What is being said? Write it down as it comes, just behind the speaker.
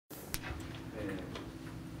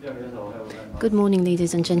Good morning,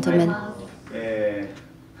 ladies and gentlemen.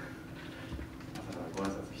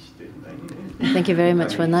 Thank you very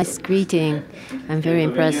much for a nice greeting. I'm very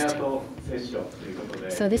impressed.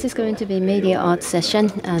 So this is going to be a media art session,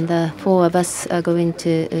 and the four of us are going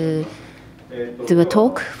to do a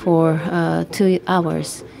talk for 2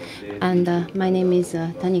 hours. And my name is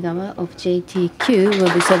Tanigawa of JTQ.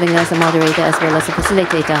 Will be serving as a moderator as well as a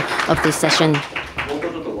facilitator of this session.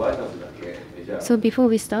 So before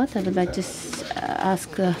we start, I would like to ask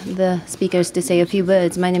the speakers to say a few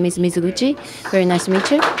words. My name is Mizuguchi. Very nice to meet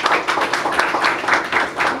you.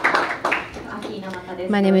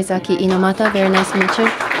 My name is INOMATA. Very nice to meet you.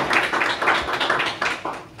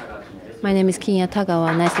 My name is Kinya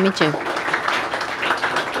Tagawa. Nice to meet you.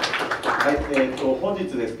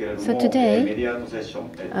 So today,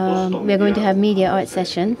 we are going to have media art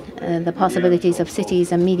session. The possibilities of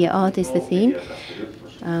cities and media art is the theme.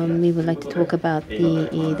 We would like to talk about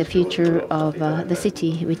the future of the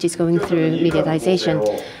city, which is going through mediatization.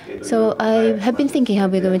 So I have been thinking how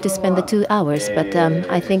we're going to spend the 2 hours, but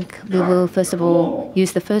I think we will first of all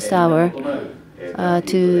use the first hour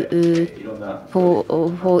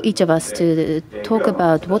for each of us to talk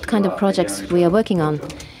about what kind of projects we are working on.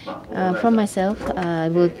 From myself, I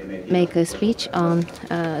will make a speech on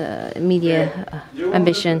Media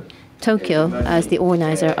Ambition Tokyo as the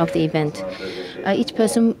organizer of the event. Each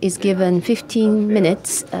person is given 15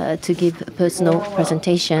 minutes to give a personal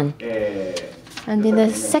presentation. And in the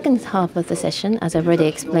second half of the session, as I've already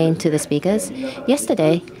explained to the speakers,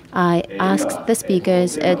 yesterday I asked the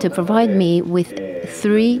speakers to provide me with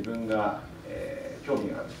three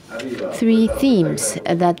themes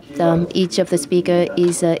that each of the speaker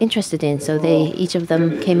is interested in. So each of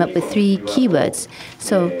them came up with 3 keywords.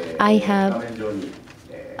 So I have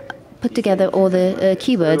put together all the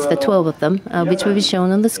keywords, the 12 of them, which will be shown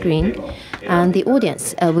on the screen. And the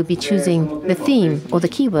audience will be choosing the theme or the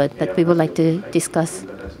keyword that we would like to discuss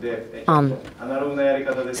on.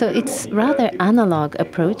 So it's rather analog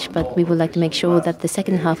approach, but we would like to make sure that the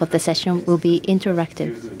second half of the session will be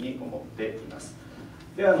interactive.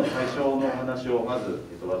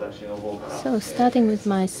 So starting with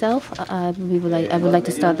myself, I would like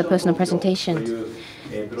to start the personal presentation.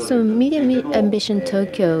 So Media Ambition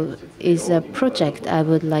Tokyo is a project I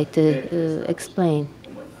would like to explain.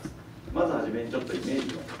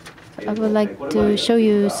 I would like to show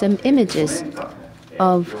you some images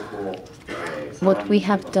of what we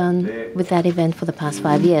have done with that event for the past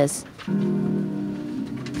 5 years.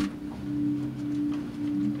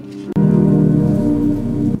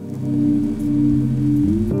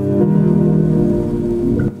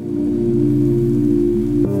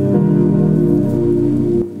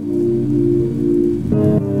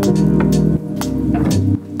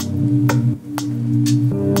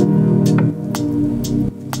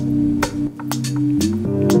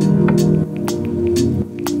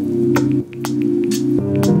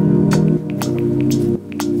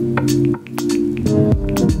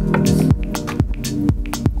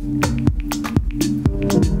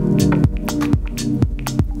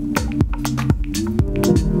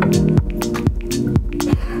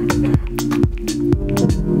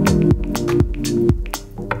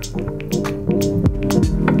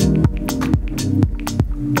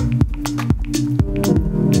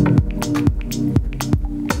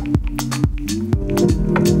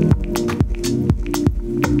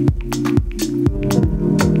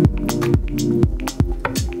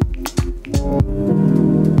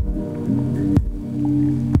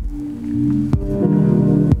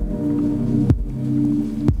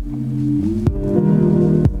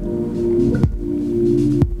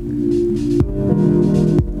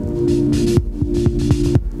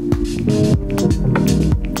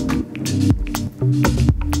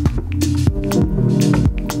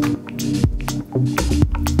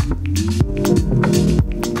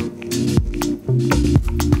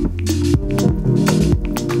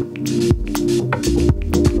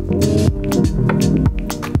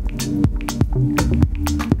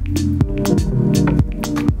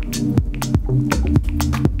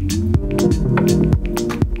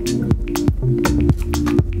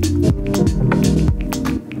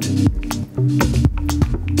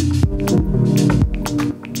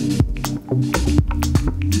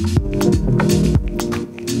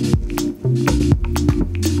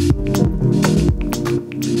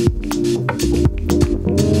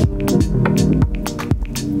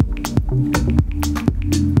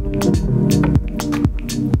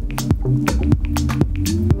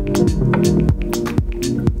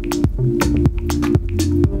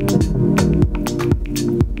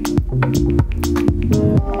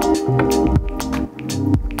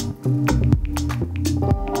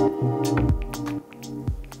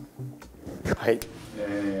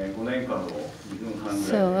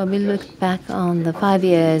 look back on the 5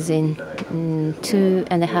 years in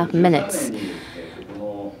 2.5 minutes.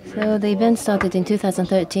 So the event started in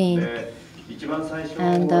 2013.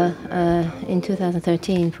 And in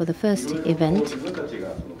 2013, for the first event,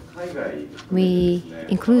 we,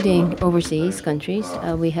 including overseas countries,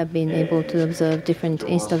 we have been able to observe different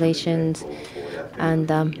installations. And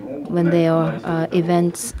when there are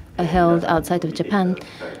events held outside of Japan,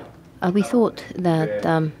 we thought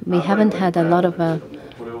that we haven't had a lot of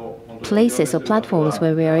places or platforms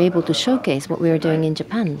where we are able to showcase what we are doing in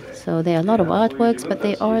Japan. So there are a lot of artworks, but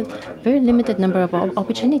there are a very limited number of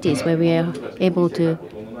opportunities where we are able to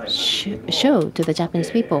show to the Japanese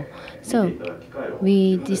people. So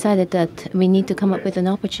we decided that we need to come up with an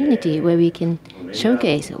opportunity where we can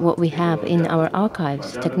showcase what we have in our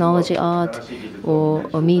archives, technology, art, or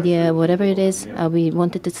media, whatever it is. We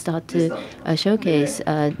wanted to start to showcase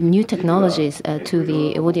new technologies to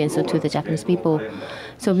the audience or to the Japanese people.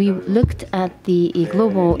 So we looked at the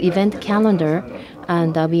global event calendar,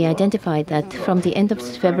 and we identified that from the end of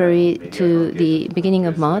February to the beginning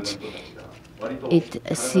of March, it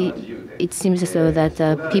seems as though that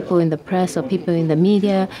people in the press or people in the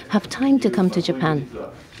media have time to come to Japan.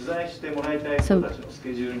 So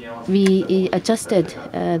we adjusted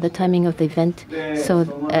the timing of the event so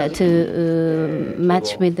to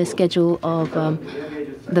match with the schedule of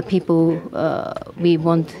the people we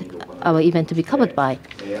want our event to be covered by.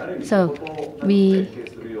 So we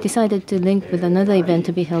decided to link with another event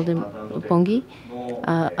to be held in Roppongi,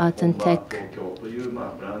 Art and Tech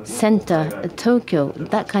Center, Tokyo.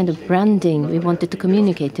 That kind of branding we wanted to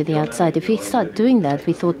communicate to the outside. If we start doing that,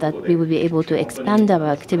 we thought that we would be able to expand our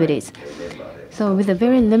activities. So with a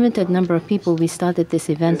very limited number of people, we started this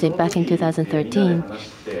event back in 2013.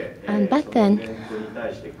 And back then,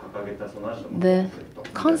 the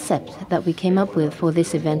concept that we came up with for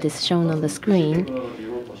this event is shown on the screen.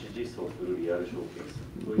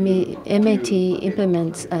 MAT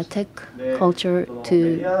implements tech culture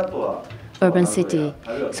to urban city.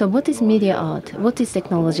 So what is media art? What is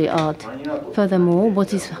technology art? Furthermore,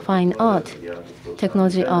 what is fine art?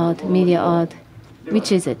 Technology art, media art,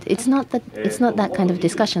 which is it? It's not that kind of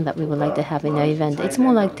discussion that we would like to have in our event. It's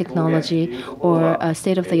more like technology or a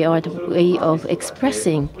state-of-the-art way of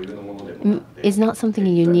expressing. It's not something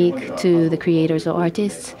unique to the creators or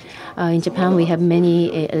artists. In Japan, we have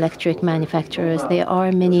many electric manufacturers. There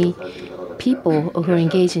are many people who are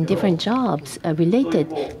engaged in different jobs related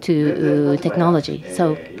to technology.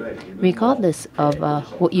 So regardless of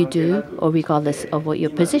what you do or regardless of what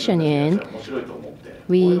your position you're in,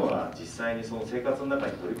 we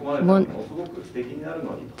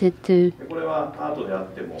wanted to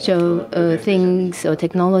show things or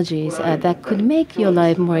technologies that could make your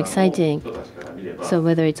life more exciting. So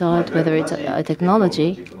whether it's art, whether it's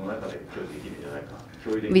technology,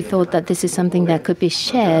 we thought that this is something that could be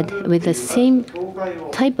shared with the same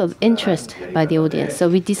type of interest by the audience. So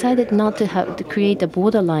we decided not to have to create a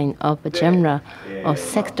borderline of a genre or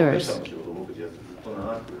sectors.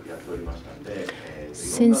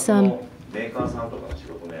 Since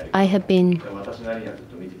I have been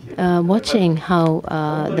watching how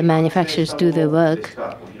the manufacturers do their work,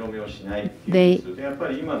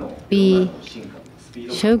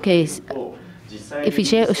 if we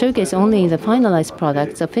showcase only the finalized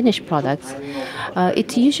products or finished products,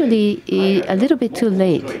 it's usually a little bit too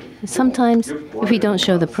late. Sometimes, if we don't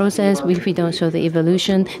show the process, if we don't show the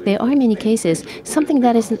evolution, there are many cases, something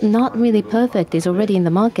that is not really perfect is already in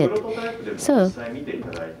the market. So,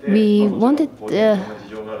 we wanted the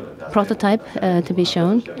prototype to be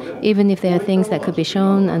shown, even if there are things that could be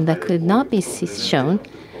shown and that could not be shown.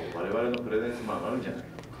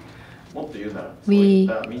 We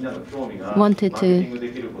wanted to.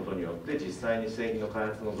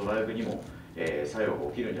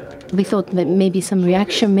 We thought that maybe some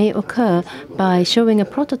reaction may occur by showing a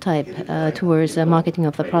prototype towards the marketing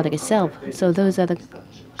of the product itself. So those are the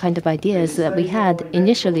kind of ideas that we had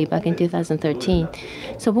initially back in 2013.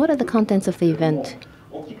 So what are the contents of the event?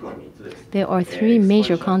 There are three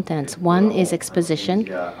major contents. One is exposition,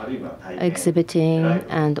 exhibiting,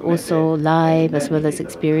 and also live as well as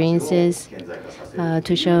experiences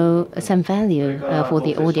to show some value for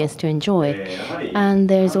the audience to enjoy. And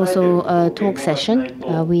there's also a talk session.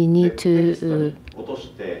 We need to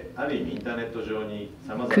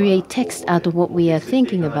create text out of what we are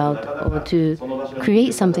thinking about or to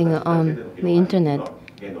create something on the internet.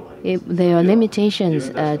 There are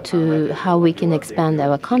limitations to how we can expand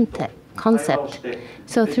our concept.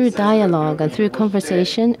 So through dialogue and through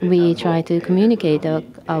conversation, we try to communicate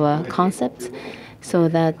our concepts so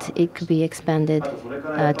that it could be expanded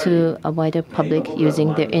to a wider public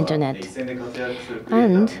using the internet.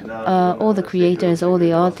 And all the creators, all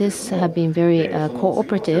the artists have been very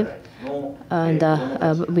cooperative, and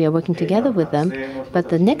we are working together with them. But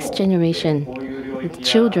the next generation, the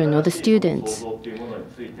children or the students,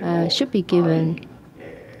 should be given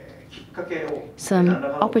some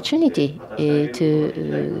opportunity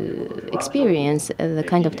to experience the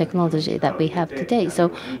kind of technology that we have today.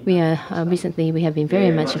 So we are recently we have been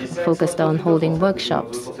very much focused on holding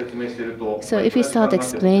workshops. So if we start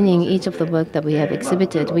explaining each of the work that we have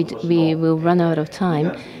exhibited, we will run out of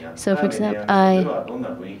time. So for example, I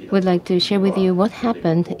would like to share with you what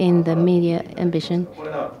happened in the Media Ambition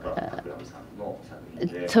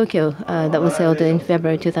Tokyo that was held in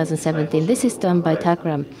February 2017. This is done by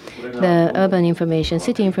Takram. The urban information,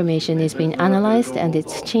 city information is being analyzed, and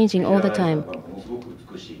it's changing all the time.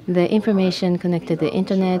 The information connected to the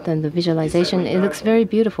internet and the visualization, it looks very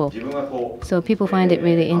beautiful. So people find it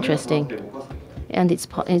really interesting. And it's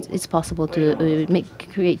possible to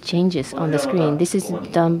create changes on the screen. This is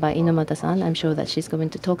done by INOMATA-san. I'm sure that she's going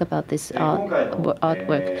to talk about this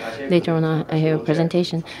artwork later on in her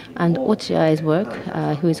presentation. And Ochiai's work,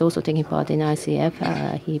 who is also taking part in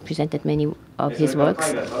ICF, he presented many of his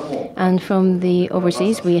works. And from the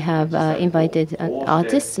overseas, we have invited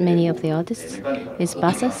artists. Many of the artists is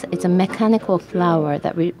basas. It's a mechanical flower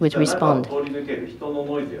that would respond.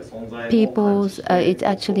 It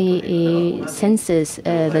actually senses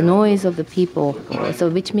the noise of the people, so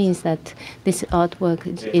which means that this artwork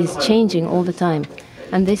is changing all the time.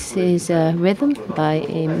 And this is Rhythm by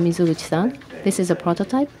Mizuguchi-san. This is a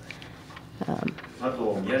prototype.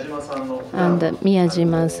 And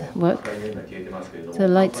Miyajima's work. The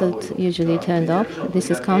lights are usually turned off. This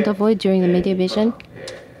is counter void during the media vision.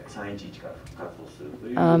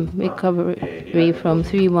 Recovery from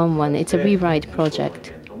 311. It's a rewrite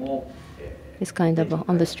project. This kind of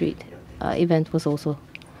on the street event was also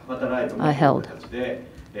held.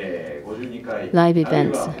 Live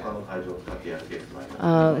events.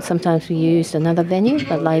 Sometimes we used another venue,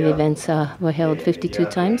 but live events were held 52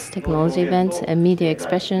 times. Technology events and media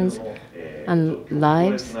expressions and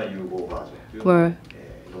lives were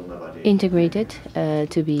integrated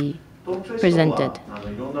to be presented.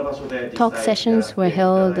 Talk sessions were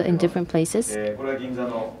held in different places.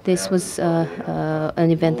 This was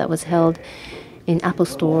an event that was held in Apple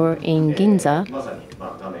Store in Ginza.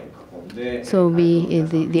 So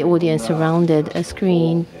the audience surrounded a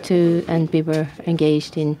screen and we were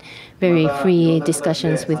engaged in very free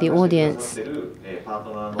discussions with the audience.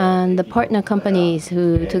 And the partner companies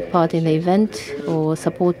who took part in the event or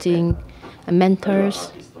supporting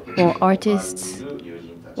mentors or artists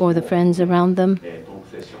or the friends around them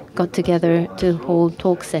got together to hold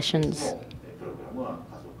talk sessions.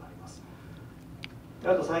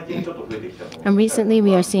 And recently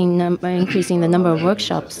we are seeing increasing the number of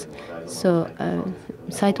workshops. So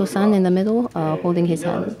Saito-san in the middle holding his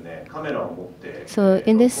hand. So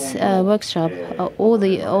in this workshop, all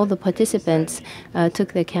the participants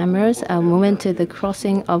took their cameras and went to the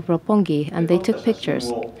crossing of Roppongi, and they took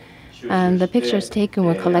pictures. And the pictures taken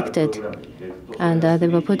were collected, and they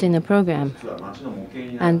were put in a program,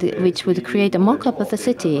 and which would create a mock-up of the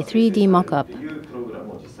city, 3D mock-up.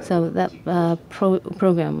 So that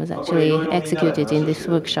program was actually executed in this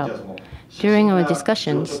workshop. During our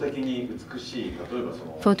discussions,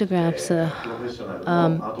 photographs,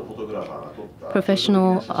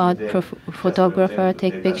 professional art photographer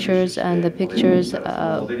take pictures, and the pictures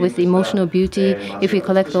with emotional beauty. If we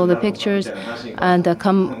collect all the pictures and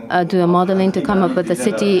do a modeling to come up with the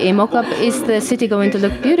city mock-up, is the city going to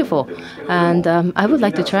look beautiful? And I would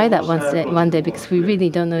like to try that one day because we really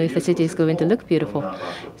don't know if the city is going to look beautiful.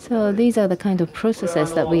 So these are the kind of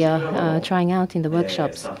processes that we are trying out in the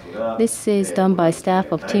workshops. This is done by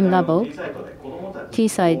staff of Team Labo,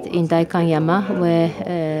 T-side in Daikanyama,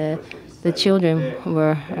 where the children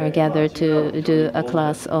were gathered to do a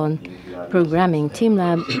class on programming. Team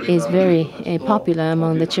Lab is very popular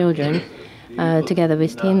among the children. Together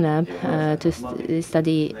with Team Lab, to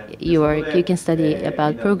study your work, you can study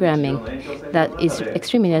about programming. That is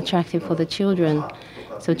extremely attractive for the children.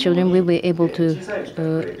 So children will be able to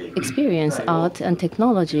experience art and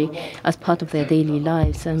technology as part of their daily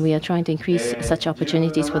lives, and we are trying to increase such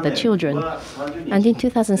opportunities for the children. And in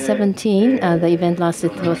 2017, the event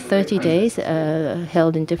lasted for 30 days,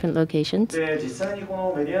 held in different locations.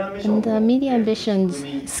 And the Media Ambitions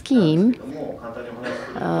scheme,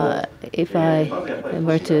 if I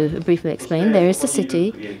were to briefly explain, there is a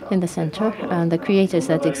city in the center, and the creators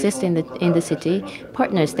that exist in the city,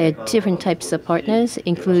 partners. There are different types of partners,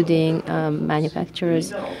 including manufacturers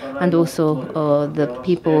and also the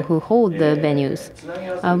people who hold the venues.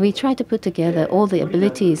 We try to put together all the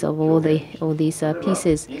abilities of all these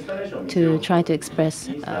pieces to try to express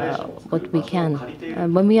what we can.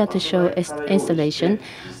 When we are to show installation,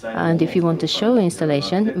 and if you want to show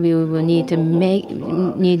installation, we will need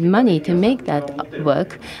money to make that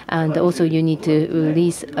work, and also you need to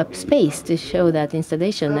release up space to show that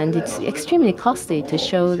installation, and it's extremely costly to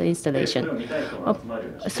show the installation.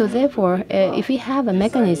 So therefore, if we have a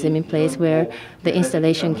mechanism in place where the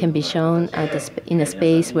installation can be shown in a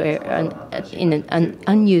space where in an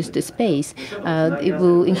unused space, it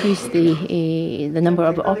will increase the number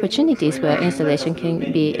of opportunities where installation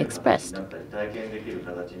can be expressed.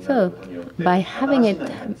 So by having it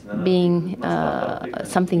being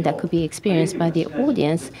something that could be experienced by the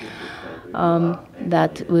audience,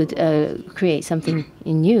 that would create something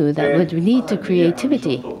new that would lead to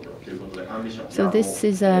creativity. So this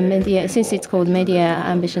is media, since it's called Media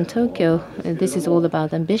Ambition Tokyo, this is all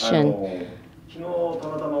about ambition.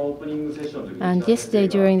 And yesterday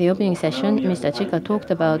during the opening session, Mr. Chika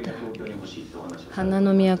talked about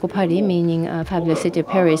Hananomiya Paris, meaning fabulous city of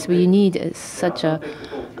Paris. We need such a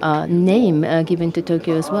name given to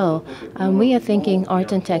Tokyo as well. And we are thinking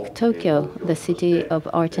Art and Tech Tokyo, the city of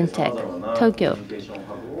art and tech, Tokyo.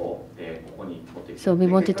 So we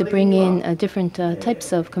wanted to bring in different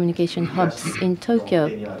types of communication hubs in Tokyo.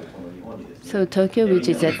 So Tokyo, which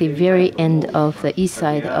is at the very end of the east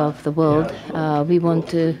side of the world, we want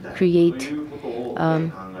to create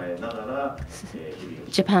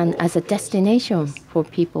Japan as a destination for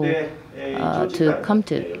people to come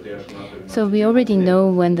to. So we already know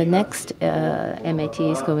when the next MAT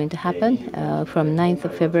is going to happen, from 9th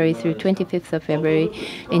of February through 25th of February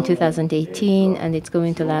in 2018, and it's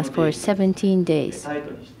going to last for 17 days.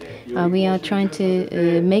 We are trying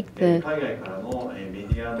to make the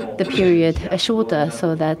period shorter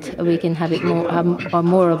so that we can have it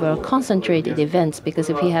more of a concentrated events, because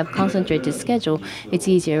if we have concentrated schedule, it's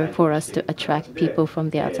easier for us to attract people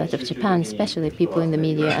from the outside of Japan, especially people in the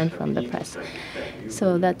media and from the press.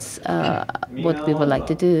 So that's what we would like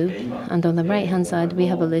to do. And on the right-hand side, we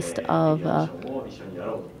have a list of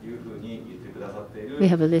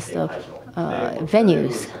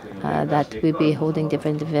venues that will be holding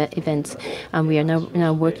different events, and we are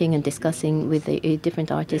now working and discussing with the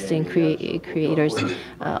different artists and creators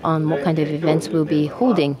on what kind of events we'll be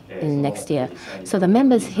holding in next year. So the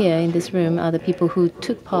members here in this room are the people who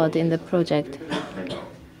took part in the project,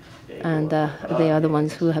 and they are the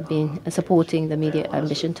ones who have been supporting the Media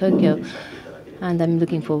Ambition Tokyo, and I'm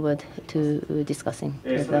looking forward to discussing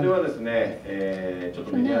with them.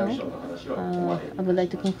 For now, I would like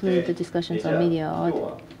to conclude the discussions on Media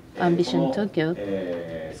Ambition Tokyo.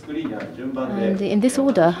 And in this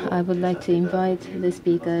order, I would like to invite the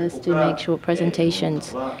speakers to make short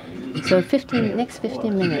presentations. So next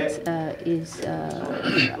 15 minutes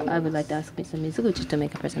I would like to ask Mr. Mizuguchi to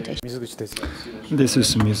make a presentation. This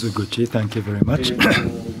is Mizuguchi. Thank you very much.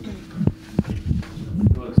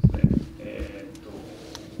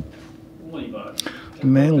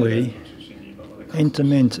 Mainly,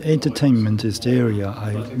 entertainment is the area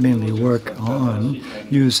I mainly work on.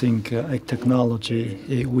 Using technology,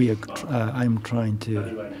 I'm trying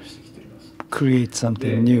to create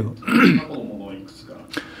something new.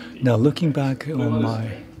 Now, looking back on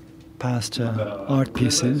my past art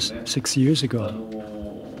pieces 6 years ago,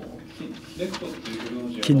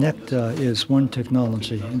 Kinect is one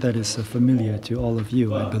technology that is familiar to all of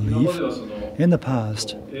you, I believe. In the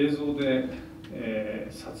past,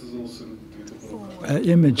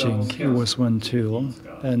 imaging was one tool,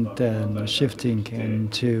 and then shifting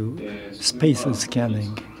into space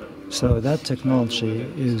scanning. So that technology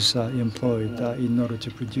is employed in order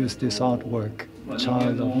to produce this artwork,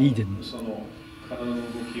 Child of Eden.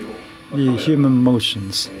 The human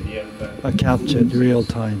motions are captured real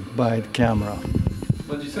time by the camera.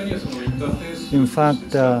 In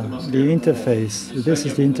fact, the interface, this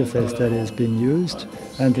is the interface that is being used,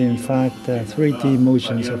 and in fact, 3D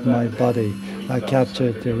motions of my body are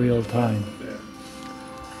captured in real time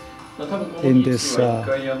in this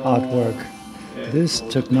artwork. This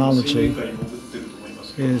technology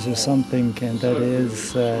is something that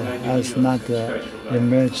has not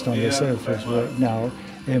emerged on the surface right now.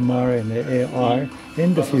 MR and AR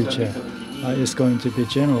in the future is going to be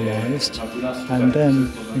generalized, and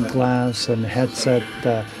then in glass and headset,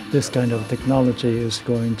 this kind of technology is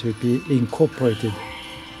going to be incorporated.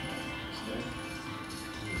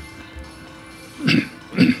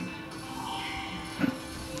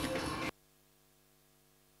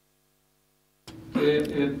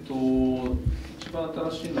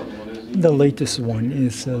 The latest one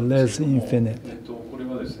is Les Infinite,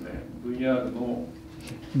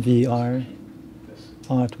 VR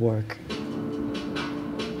artwork.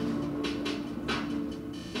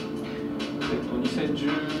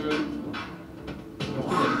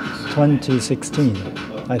 2016,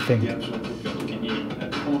 I think.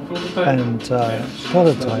 And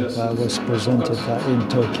prototype was presented in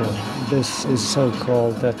Tokyo. This is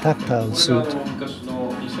so-called tactile suit.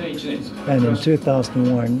 And in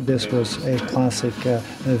 2001, this was a classic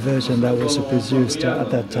version that was produced at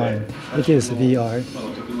that time. It is VR,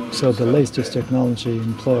 so the latest technology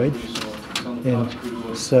employed. And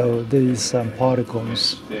so these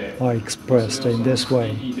particles are expressed in this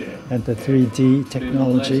way. And the 3D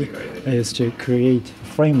technology is to create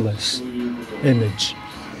frameless image.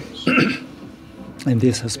 And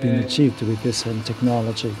this has been achieved with this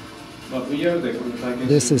technology.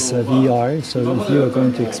 This is VR, so if you are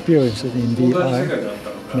going to experience it in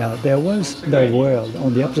VR, now there was the world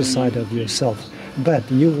on the other side of yourself, but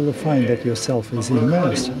you will find that yourself is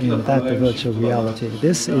immersed in that virtual reality.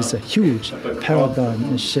 This is a huge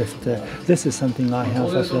paradigm shift. This is something I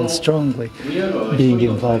have felt strongly being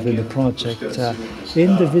involved in the project.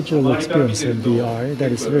 Individual experience in VR,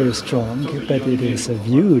 that is very strong, but it is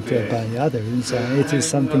viewed by others. It is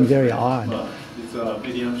something very odd.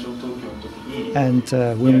 And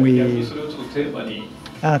when we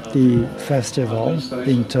at the festival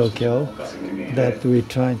in Tokyo, that we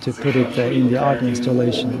try to put it in the art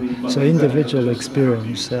installation. So individual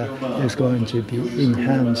experience is going to be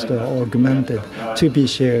enhanced or augmented to be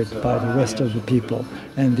shared by the rest of the people.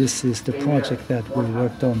 And this is the project that we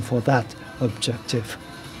worked on for that objective.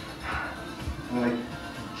 Like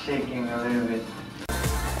shaking a little bit.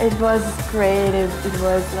 It was great. It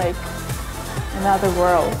was like another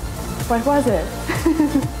world. What was it?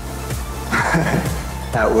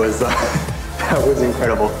 That was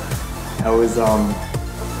incredible. That was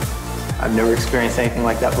I've never experienced anything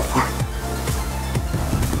like that before.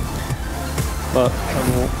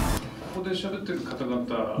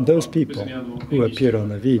 Those people who appeared on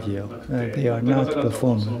the video, they are not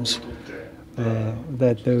performers.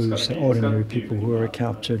 That those ordinary people who are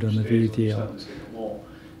captured on the video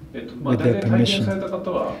with their permission.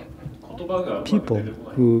 People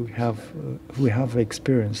who have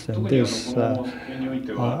experienced this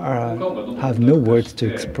have no words to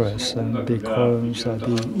express, because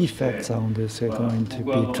the effects on this are going to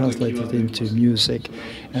be translated into music,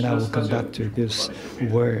 and I will come back to this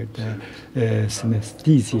word,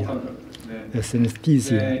 synesthesia.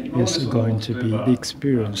 Synesthesia is going to be the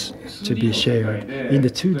experience to be shared in the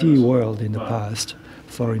 2D world in the past,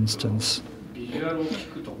 for instance.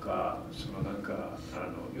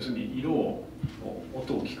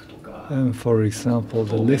 For example,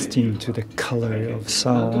 the listening to the color of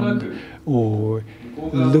sound or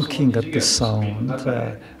looking at the sound.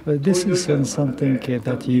 This is something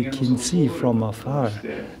that you can see from afar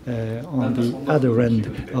on the other end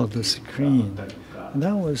of the screen.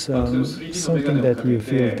 That was something that you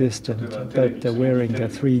feel distant, but wearing a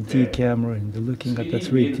 3D camera and looking at the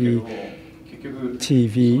 3D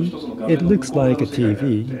TV, it looks like a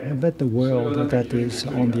TV, but the world that is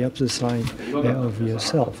on the other side of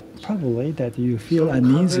yourself. Probably that you feel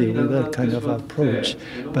uneasy with that kind of approach,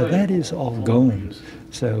 but that is all gone.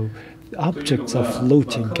 So objects are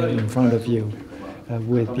floating in front of you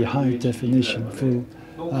with the high definition, full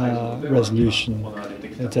resolution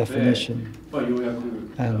definition.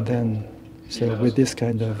 And then, so with this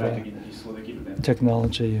kind of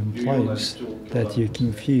technology in place, that you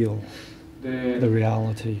can feel the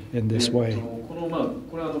reality in this way.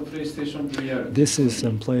 This is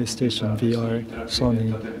PlayStation VR.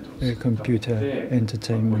 Sony Computer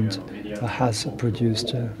Entertainment has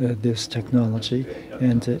produced this technology,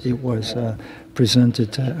 and it was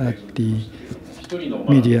presented at the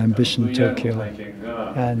Media Ambition Tokyo.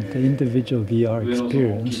 And the individual VR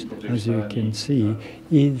experience, as you can see,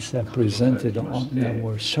 is presented on,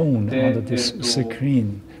 or shown on this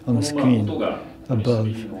screen, on the screen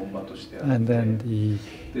above. And then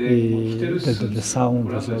the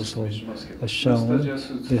sound is also shown.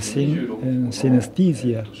 The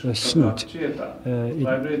synesthesia suit,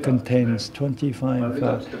 it contains 25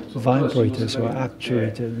 vibrators or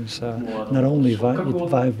actuators. Not only it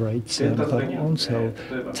vibrates, but also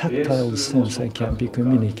tactile sense can be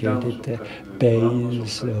communicated.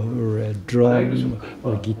 Bass or drum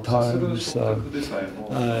or guitars,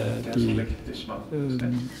 the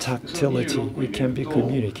tactility, it can be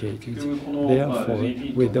communicated. Therefore,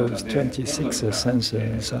 with those 26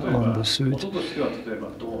 sensors on the suit,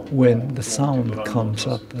 when the sound comes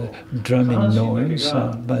up, drumming noise,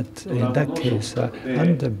 but in that case,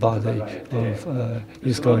 underbody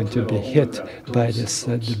is going to be hit by this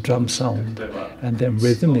the drum sound, and then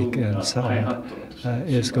rhythmic sound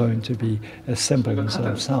is going to be a semblance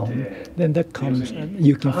of sound. Then that comes,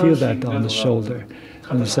 you can feel that on the shoulder.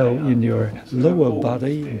 And so in your lower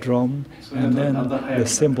body, drum, and then the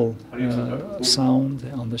cymbal sound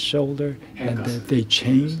on the shoulder, and they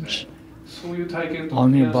change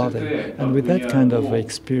on your body. And with that kind of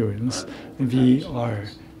experience, VR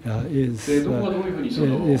is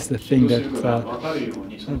the thing that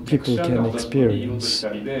people can experience.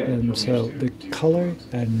 And so the color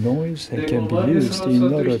and noise can be used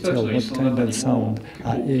in order to tell what kind of sound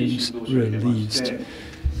is released.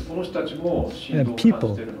 And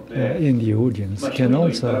people in the audience can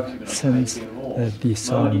also sense the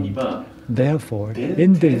sound. Therefore,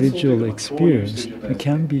 individual experience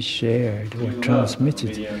can be shared or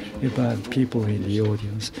transmitted by people in the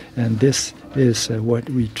audience. And this is what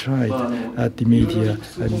we tried at the Media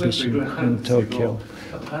Ambition in Tokyo.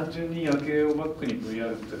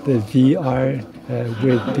 The VR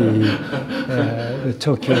with the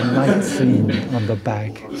Tokyo night scene on the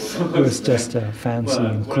back was just fancy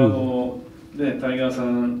and cool.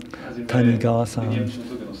 Tanigawa-san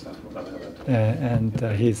and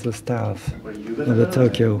he's the staff of the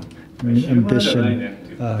Tokyo Ambition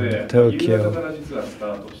Tokyo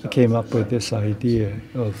came up with this idea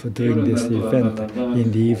of doing this event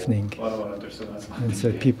in the evening. And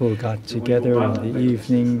so people got together in the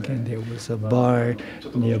evening, and there was a bar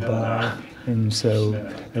nearby. And so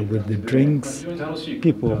with the drinks,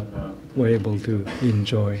 people were able to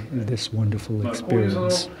enjoy this wonderful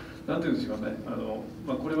experience.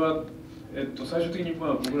 At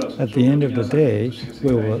the end of the day,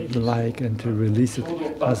 we would like to release it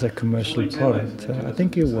as a commercial product. I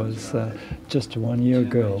think it was just 1 year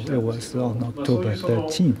ago. It was on October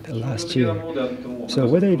 13th last year. So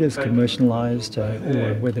whether it is commercialized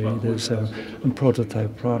or whether it is a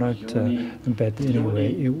prototype product, but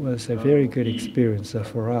anyway, it was a very good experience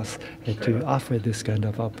for us to offer this kind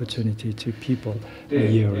of opportunity to people a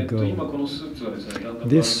year ago.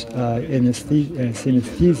 This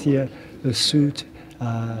synesthesia suit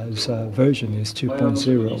version is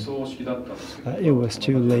 2.0. It was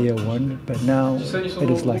 2-layer 1, but now it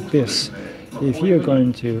is like this. If you're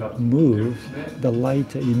going to move, the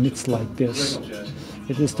light emits like this.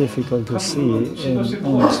 It is difficult to see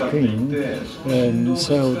on the screen, and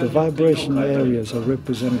so the vibration areas are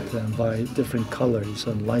represented by different colors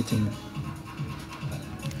and lighting.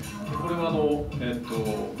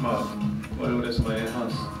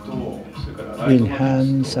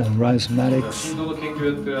 Enhance and Rhizomatics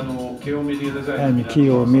and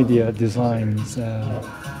Keio Media Designs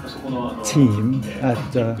team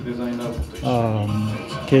at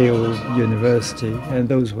Keio University, and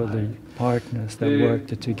those were the partners that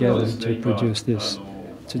worked together to produce this.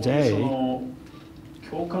 Today,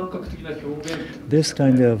 this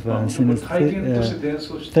kind of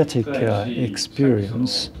synesthetic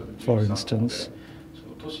experience, for instance,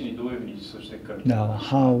 now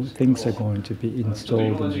how things are going to be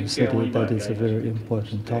installed in the city, that is a very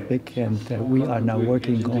important topic, and we are now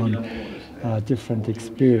working on different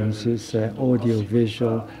experiences, audio,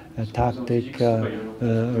 visual, tactic,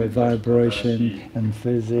 vibration, and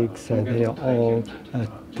physics. They are all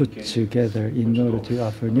put together in order to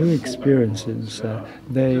offer new experiences.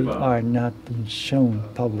 They are not shown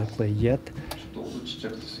publicly yet.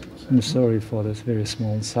 I'm sorry for this very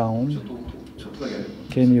small sound.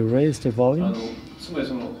 Can you raise the volume?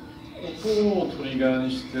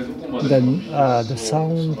 Then the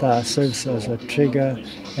sound serves as a trigger,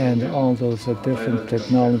 and all those different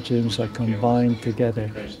technologies are combined together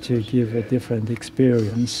to give a different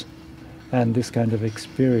experience. And this kind of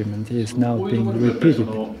experiment is now being repeated.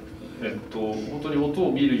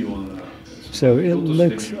 So it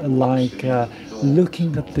looks like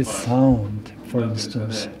looking at the sound, for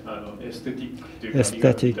instance.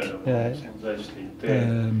 Aesthetic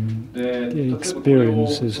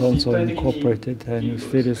experience is also incorporated, and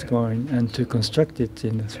if it is going and to construct it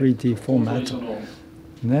in a 3D format,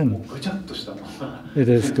 then it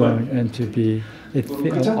is going and to be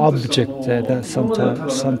an object that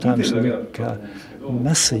sometimes look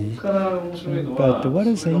messy. But what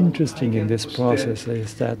is interesting in this process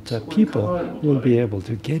is that people will be able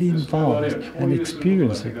to get involved and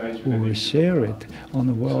experience it or share it on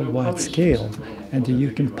a worldwide scale, and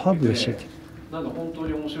you can publish it.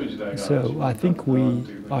 So I think we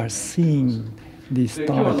are seeing the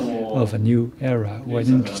start of a new era, or an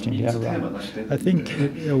interesting era. I think,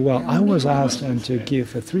 well, I was asked to give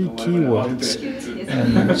 3 keywords,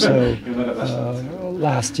 and so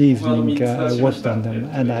last evening I worked on them,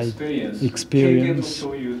 and I experienced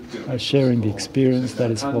sharing the experience.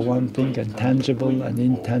 That is for one thing, and tangible and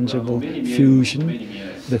intangible fusion.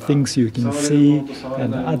 The things you can see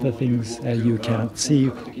and other things you cannot see,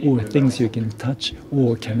 or things you can touch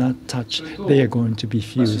or cannot touch, they are going to be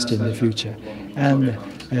fused in the future. And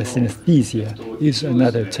synesthesia is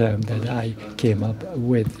another term that I came up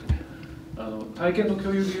with.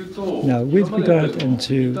 Now, with regard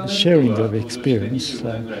to sharing of experience,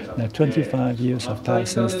 now 25 years have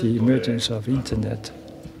passed since the emergence of Internet.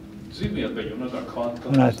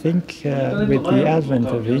 And I think with the advent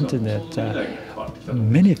of the Internet,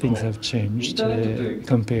 many things have changed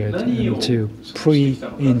compared to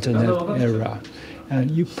pre-Internet era. And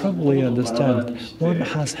you probably understand what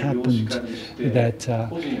has happened, that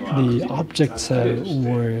the objects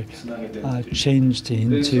were changed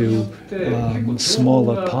into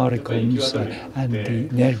smaller particles, and the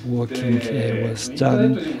networking was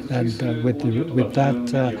done, and with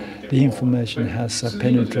that the information has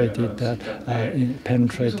penetrated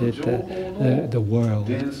the world,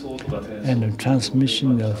 and the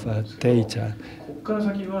transmission of data.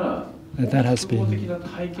 That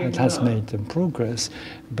has made progress,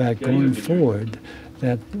 but going forward,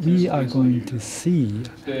 that we are going to see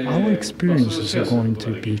our experiences are going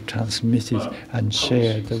to be transmitted and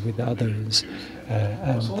shared with others,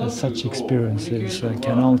 and such experiences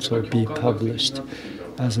can also be published.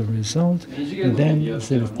 As a result, then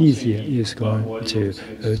synesthesia is going to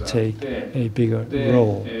take a bigger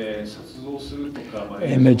role.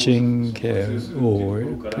 Imaging or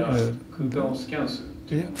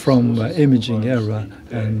from imaging era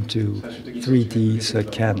and to 3D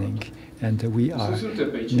scanning, and we are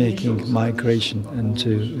making migration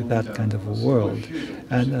into that kind of a world.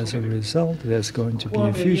 And as a result, there's going to be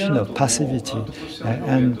a fusion of passivity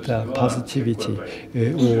and positivity,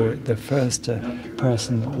 or the first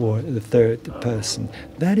person or the third person.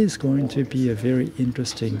 That is going to be a very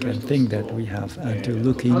interesting thing that we have to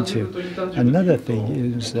look into. Another thing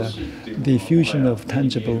is the fusion of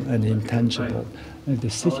tangible and intangible.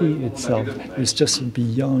 The city itself is just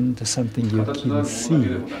beyond something you can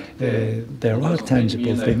see. There are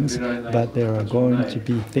tangible things, but there are going to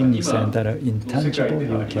be things that are intangible,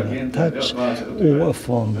 you cannot touch, or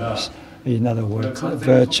formless. In other words, a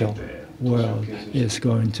virtual world is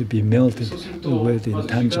going to be melted with the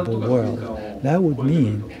intangible world. That would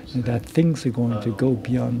mean that things are going to go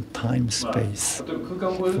beyond time-space.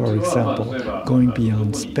 For example, going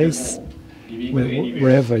beyond space,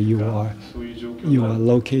 wherever you are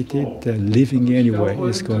located, living anywhere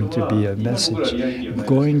is going to be a message.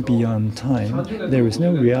 Going beyond time, there is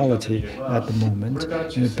no reality at the moment,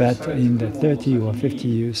 but in the 30 or 50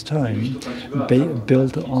 years' time,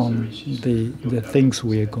 built on the things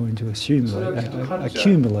we are going to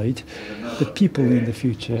accumulate, the people in the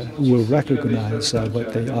future will recognize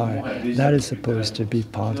what they are. That is supposed to be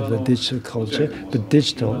part of the digital culture, but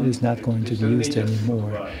digital is not going to be used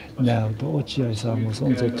anymore. Now, Ochiai-san was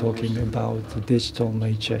also talking about the digital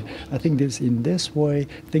nature. I think in this way,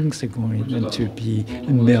 things are going to be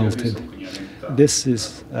melted. This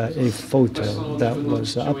is a photo that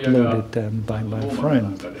was uploaded by my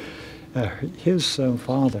friend. His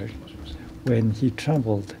father, when he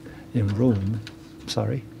traveled in Rome,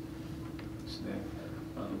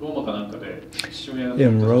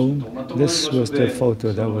 in Rome, this was the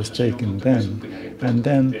photo that was taken then. And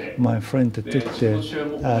then my friend picked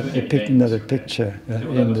another picture at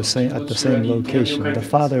the same location. The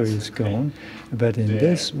father is gone, but in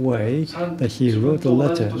this way, that he wrote a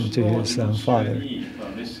letter to his father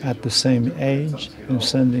at the same age, and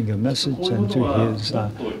sending a message to his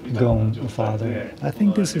gone father. I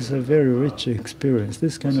think this is a very rich experience.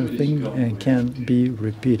 This kind of thing can be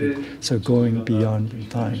repeated. So going beyond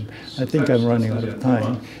time. I think I'm running out of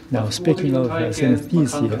time. Now, speaking of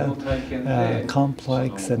synesthesia,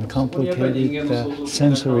 complex and complicated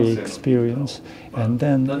sensory experience, and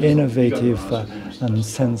then innovative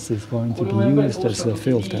sense is going to be used as a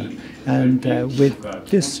filter. And with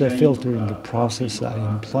this filtering process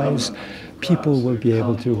in place, people will be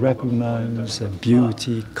able to recognize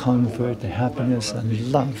beauty, comfort, happiness,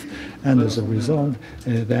 and love. And as a result,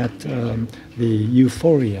 that the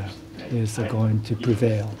euphoria is going to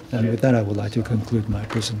prevail. And with that, I would like to conclude my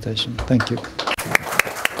presentation. Thank you.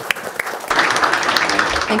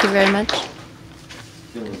 Thank you very much.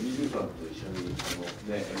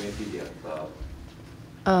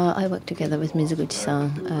 I worked together with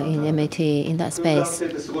Mizuguchi-san in MAT in that space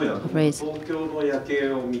of rays.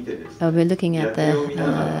 We're looking at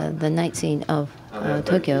the night scene of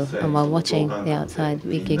Tokyo, and while watching the outside,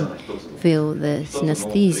 we can feel the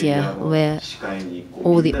synesthesia where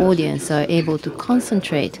all the audience are able to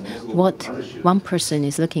concentrate what one person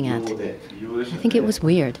is looking at. I think it was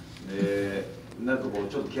weird.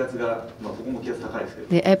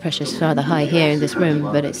 The air pressure is rather high here in this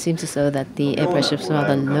room, but it seems as though that the air pressure is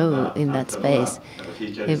rather low in that space.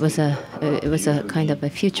 It was a kind of a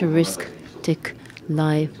futuristic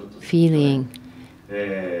live feeling.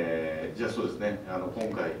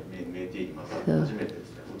 So,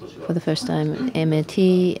 for the first time, MAT,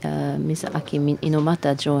 Ms. Aki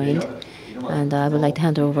INOMATA joined, and I would like to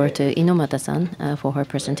hand over to INOMATA-san for her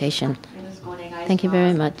presentation. Thank you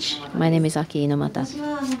very much. My name is Aki INOMATA.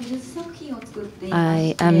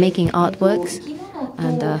 I am making artworks,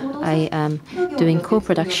 and I am doing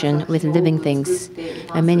co-production with living things.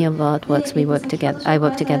 And many of the artworks I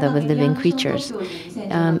work together with living creatures.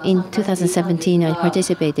 In 2017, I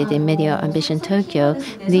participated in Media Ambition Tokyo.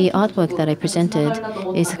 The artwork that I presented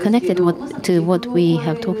is connected to what we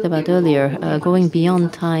have talked about earlier. Going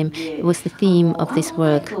beyond time was the theme of this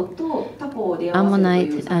work.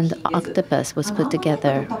 Ammonite and octopus was put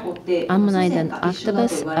together. Ammonite and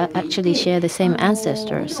octopus actually share the same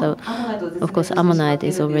ancestor, so of course Ammonite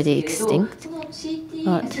is already extinct.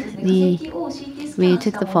 But we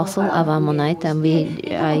took the fossil of Ammonite and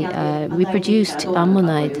we produced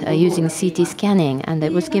Ammonite using CT scanning, and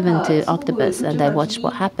it was given to octopus, and I watched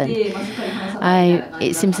what happened.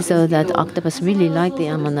 It seems as though that octopus really liked the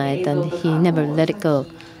Ammonite and he never let it go.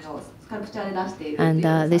 And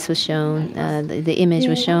this was shown, the image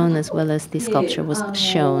was shown as well as the sculpture was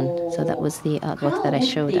shown. So that was the artwork that I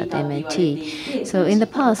showed at MAT. So in the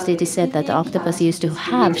past, it is said that the octopus used to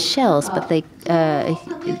have shells, but they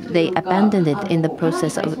abandoned it in the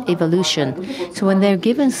process of evolution. So when they're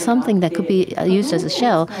given something that could be used as a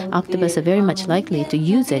shell, octopus are very much likely to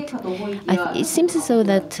use it. It seems as though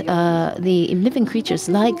that the living creatures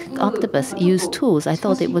like octopus use tools. I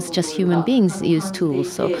thought it was just human beings use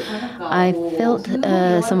tools. So I felt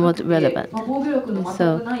somewhat relevant.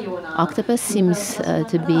 So octopus seems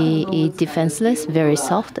to be defenseless, very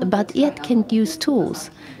soft, but yet can use tools.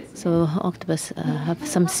 So octopus have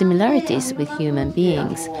some similarities with human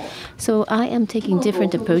beings. So I am taking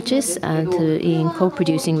different approaches in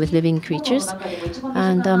co-producing with living creatures.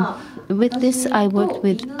 And with this, I worked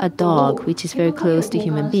with a dog, which is very close to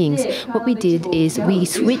human beings. What we did is we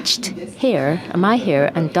switched hair, my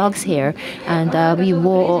hair and dog's hair, and I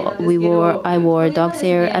wore dog's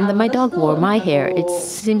hair, and my dog wore my hair. It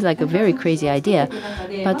seems like a very crazy idea,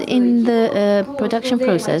 but in the production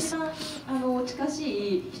process,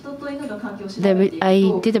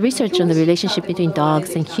 I did a research on the relationship between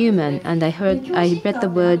dogs and human, and I read the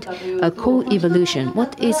word co-evolution.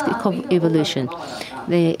 What is co-evolution?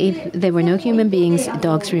 If there were no human beings,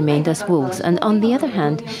 dogs remained as wolves. And on the other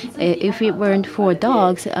hand, if it weren't for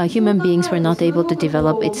dogs, human beings were not able to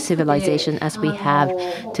develop its civilization as we have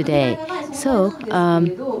today. So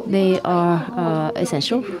they are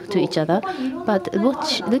essential to each other. But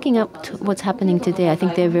looking at what's happening today, I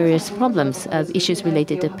think there are various problems, issues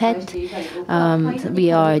related to pet.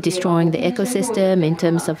 We are destroying the ecosystem in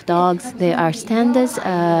terms of dogs. There are standards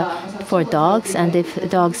for dogs, and if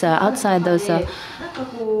dogs are outside those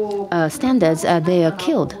standards, they are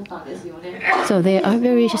killed. So there are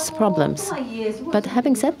various problems. But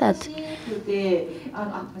having said that,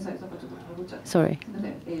 sorry.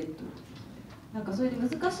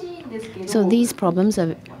 So these problems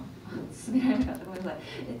are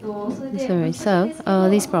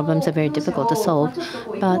these problems are very difficult to solve,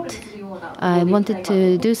 but I wanted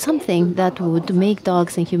to do something that would make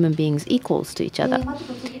dogs and human beings equals to each other.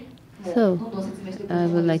 So I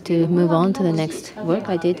would like to move on to the next work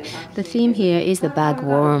I did. The theme here is the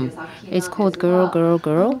bagworm. It's called Girl, Girl,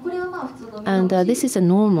 Girl. And this is a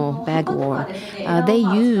normal bagworm. They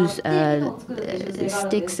use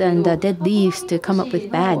sticks and dead leaves to come up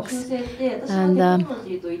with bags. And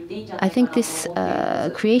I think this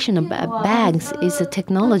creation of bags is a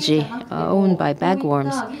technology owned by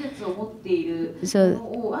bagworms.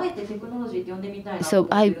 So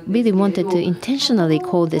I really wanted to intentionally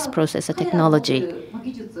call this process a technology.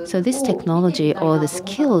 So this technology or the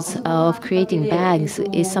skills of creating bags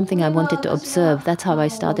is something I wanted to observe. That's how I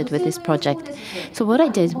started with this project. So what I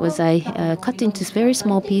did was I cut into very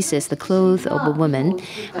small pieces the clothes of a woman,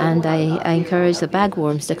 and I encouraged the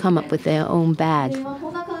bagworms to come up with their own bag.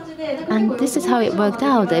 And this is how it worked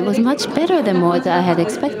out. It was much better than what I had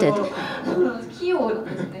expected.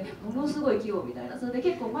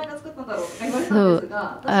 So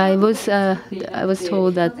I was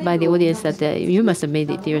told that by the audience that you must have made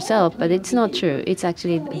it yourself, but it's not true. It's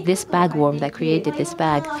actually this bagworm that created this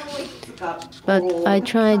bag. But I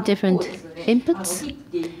tried different inputs.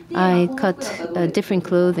 I cut different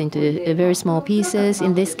cloth into very small pieces.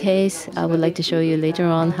 In this case, I would like to show you later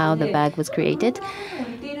on how the bag was created.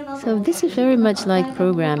 So this is very much like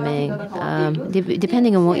programming.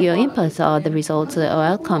 Depending on what your inputs are, the results or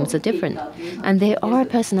outcomes are different. And there are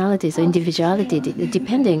personalities or individuality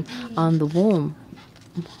depending on the worm.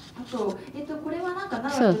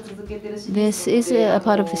 So this is a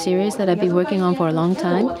part of the series that I've been working on for a long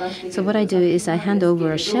time. So what I do is I hand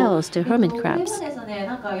over shells to hermit crabs.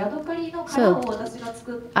 So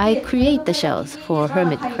I create the shells for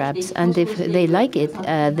hermit crabs, and if they like it,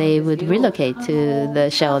 they would relocate to the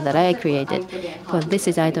shell that I created. So this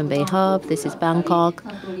is Aiton Bay Hub, this is Bangkok,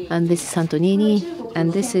 and this is Santorini,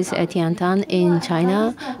 and this is Tiantan in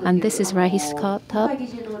China, and this is Rahis Hub,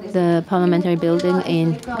 the parliamentary building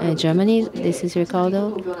in Germany. This is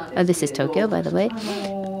Ricardo. This is Tokyo, by the way.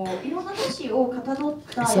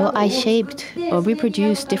 So I shaped or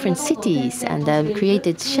reproduced different cities and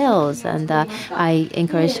created shells, and I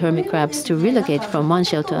encouraged hermit crabs to relocate from one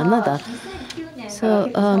shell to another.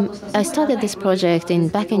 So I started this project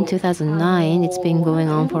back in 2009. It's been going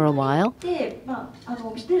on for a while.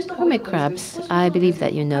 Hermit crabs, I believe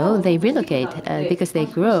that you know, they relocate because they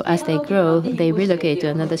grow. As they grow, they relocate to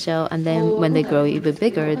another shell, and then when they grow even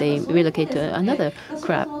bigger, they relocate to another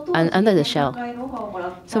crab, another shell.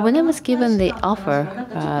 So when I was given the offer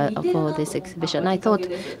for this exhibition, I thought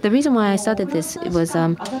the reason why I started this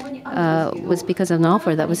was because of an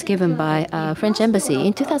offer that was given by French Embassy.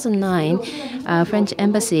 In 2009, French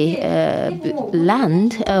Embassy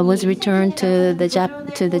land was returned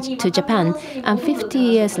to Japan, and 50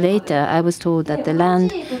 years later, I was told that the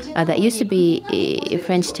land that used to be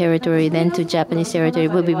French territory, then to Japanese territory,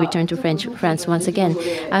 will be returned to France once again.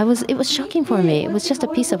 It was shocking for me. It was just a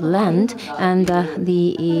piece of land, and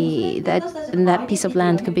that piece of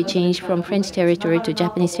land could be changed from French territory to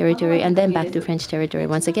Japanese territory, and then back to French territory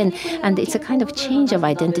once again. And it's a kind of change of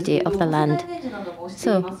identity of the land.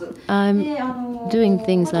 So I'm doing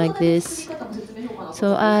things like this.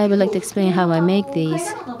 So I would like to explain how I make these.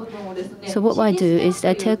 So what I do is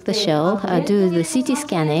I take the shell, I do the CT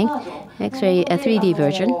scanning, X-ray, a 3D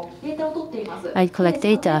version. I collect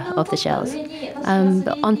data of the shells.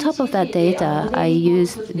 On top of that data, I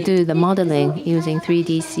do the modeling using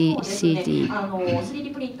 3D CD.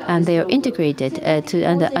 And they are integrated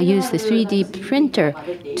and I use the 3D printer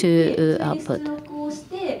to output.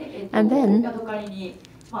 And then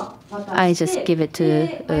I just give it to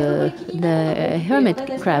the hermit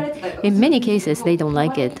crab. In many cases, they don't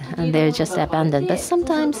like it, and they're just abandoned. But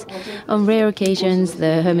sometimes, on rare occasions,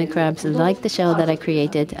 the hermit crabs like the shell that I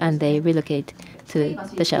created, and they relocate to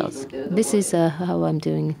the shells. This is how I'm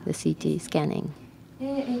doing the CT scanning.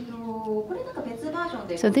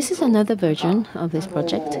 So this is another version of this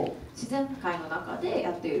project.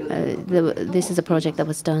 This is a project that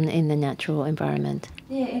was done in the natural environment.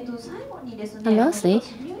 And lastly,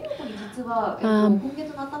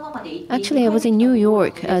 actually, I was in New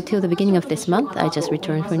York till the beginning of this month. I just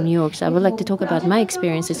returned from New York, so I would like to talk about my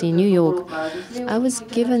experiences in New York. I was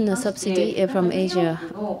given a subsidy from Asia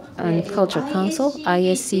and Culture Council,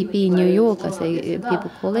 ISCP New York, as people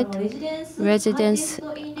call it.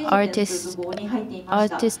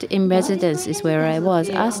 Artist in residence is where I was.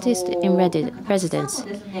 Artist in residence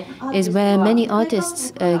is where many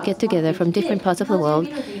artists get together from different parts of the world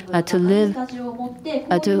to live,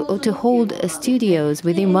 to hold studios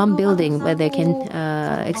within one building where they can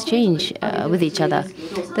exchange with each other.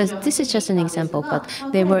 This is just an example, but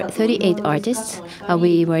there were 38 artists. I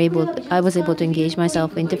was able to engage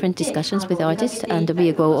myself in different discussions with artists, and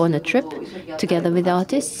we go on a trip together with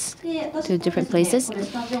artists to different places.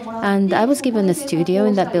 And I was given a studio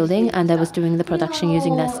in that building, and I was doing the production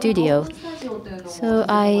using that studio. So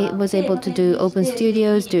I was able to do open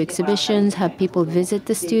studios, do exhibitions, have people visit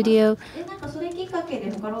the studio.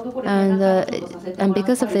 And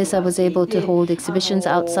because of this, I was able to hold exhibitions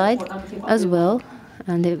outside as well.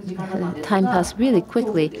 And time passed really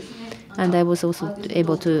quickly. And I was also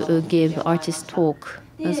able to give artist talk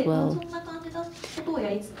as well.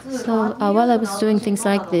 So while I was doing things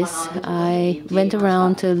like this, I went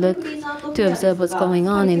around to observe what's going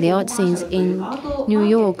on in the art scenes in New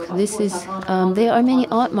York. There are many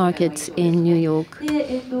art markets in New York.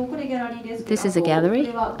 This is a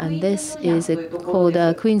gallery, and this is called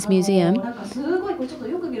Queen's Museum.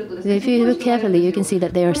 If you look carefully, you can see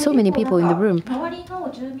that there are so many people in the room.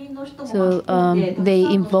 So they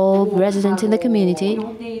involve residents in the community.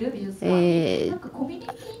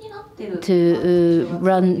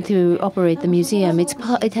 to operate the museum.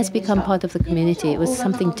 It has become part of the community. It was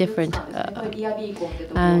something different.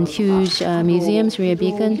 And huge museums, rear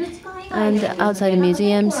beacon, and outside the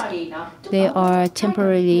museums, there are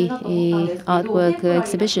temporary artwork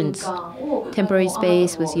exhibitions. Temporary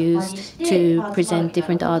space was used to present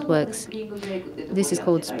different artworks. This is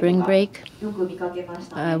called Spring Break.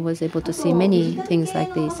 I was able to see many things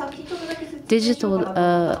like these. Digital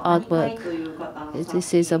artwork.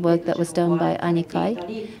 This is a work that was done by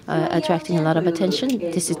Anikai, attracting a lot of attention.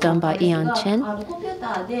 This is done by Ian Chen.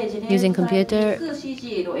 Using computer,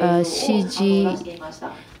 CG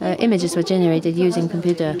images were generated using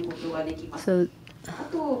computer. So,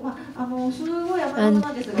 and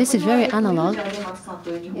this is very analog.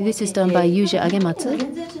 This is done by Yuji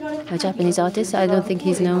Agematsu, a Japanese artist. I don't think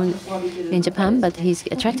he's known in Japan, but he's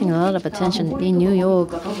attracting a lot of attention in New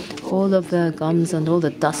York. All of the gums and all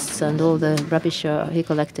the dusts and all the rubbish he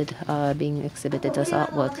collected are being exhibited as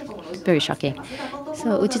artwork. Very shocking.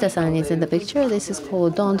 So Uchida-san is in the picture. This is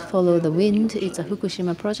called Don't Follow the Wind. It's a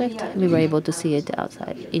Fukushima project. We were able to see it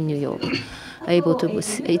outside in New York.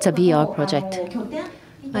 It's a VR project.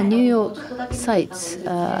 New York sites.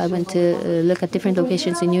 I went to look at different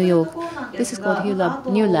locations in New York. This is called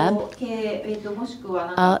New Lab.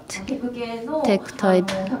 Art, tech type.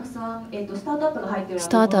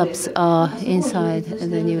 Startups are inside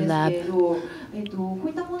the New Lab.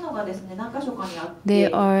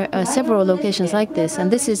 There are several locations like this,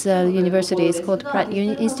 and this is a university. It's called Pratt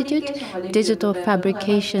Institute. Digital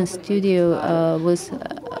fabrication studio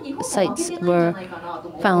sites were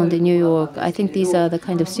found in New York. I think these are the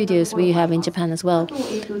kind of studios we have in Japan as well.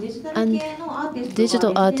 And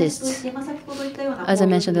digital artists, as I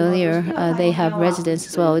mentioned earlier, they have residence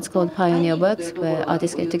as well. It's called Pioneer Works, where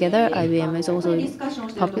artists get together. IBM is also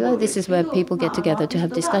popular. This is where people get together to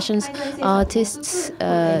have discussions. Artists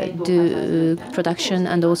do production,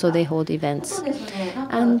 and also they hold events.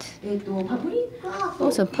 And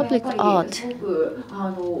also public art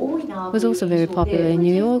was also very popular in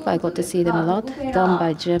New York. I got to see them a lot, done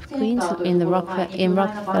by Jeff Queens in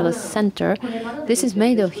Rockefeller Center. This is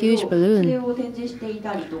made of huge balloon.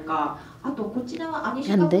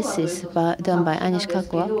 And this is done by Anish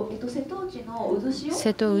Kakwa.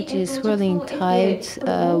 Setouchi's swirling tides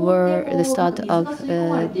were the start of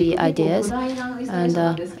the ideas. And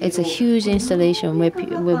it's a huge installation where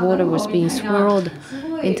water was being swirled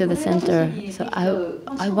into the center. So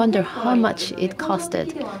I wonder how much it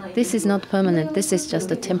costed. This is not permanent. This is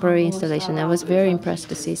just a temporary installation. I was very impressed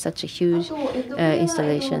to see such a huge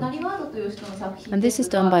installation. And this is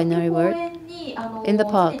done by Nariwork in the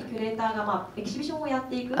park.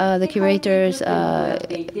 The curators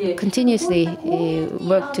continuously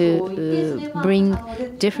work to bring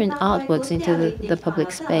different artworks into the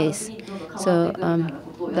public space. So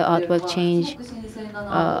the artwork change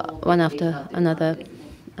one after another,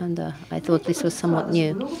 and I thought this was somewhat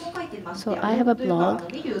new. So I have a blog,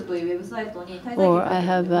 or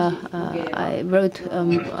I wrote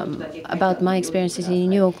about my experiences in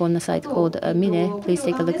New York on a site called Mine. Please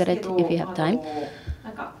take a look at it if you have time.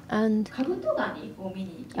 And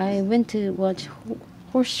I went to watch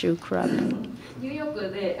horseshoe crab.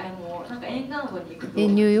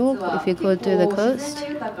 In New York, if you go to the coast,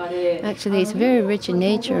 actually it's very rich in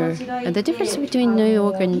nature. And the difference between New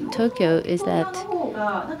York and Tokyo is that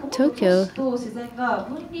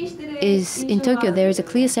in Tokyo there is a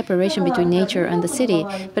clear separation between nature and the city.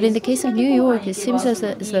 But in the case of New York, it seems as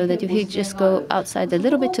though that if you just go outside a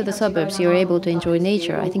little bit to the suburbs, you're able to enjoy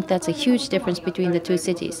nature. I think that's a huge difference between the two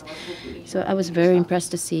cities. So I was very impressed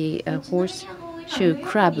to see a horseshoe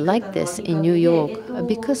crab like this in New York.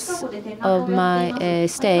 Because of my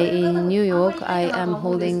stay in New York, I am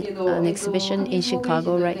holding an exhibition in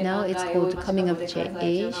Chicago right now. It's called Coming of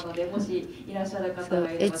Age. So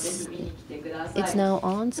it's now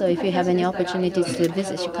on. So if you have any opportunities to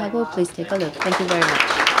visit Chicago, please take a look. Thank you very much.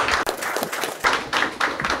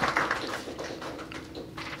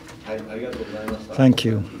 Thank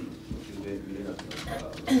you.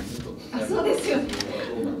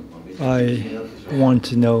 I want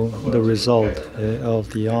to know the result of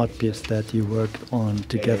the art piece that you worked on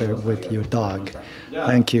together with your dog.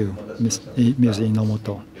 Thank you, Ms.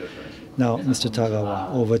 INOMATA. Now, Mr. Tagawa,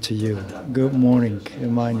 over to you. Good morning.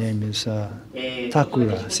 My name is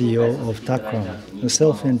Takura, CEO of Takram. A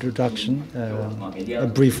self-introduction, a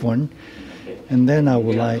brief one. And then I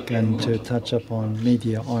would like to touch upon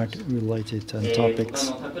media art-related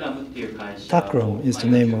topics. Takram is the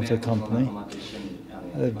name of the company.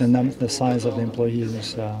 the size of the employees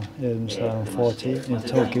is 40 in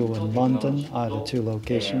Tokyo and London are the two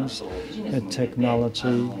locations.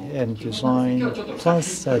 Technology and design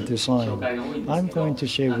plus design. I'm going to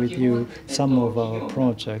share with you some of our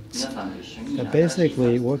projects.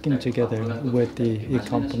 Basically, working together with the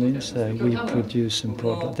companies, we produce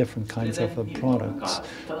different kinds of products.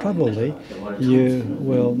 Probably, you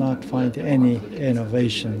will not find any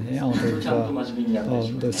innovation out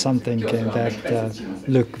of something that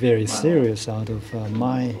look very serious out of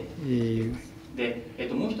my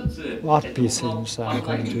art pieces I'm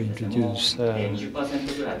going to introduce.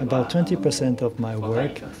 About 20% of my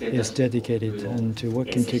work is dedicated to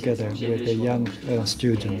working together with the young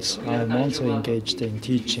students. I'm also engaged in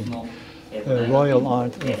teaching. Royal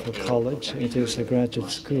Art College. It is a graduate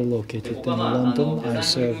school located in London. I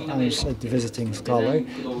serve as a visiting scholar.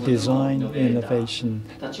 Design, innovation,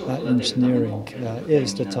 engineering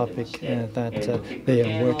is the topic that they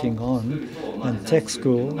are working on. And tech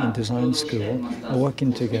school and design school are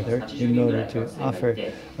working together in order to offer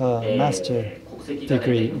master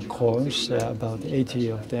degree course, about 80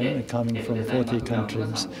 of them coming from 40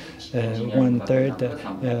 countries. One-third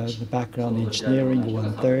the background engineering,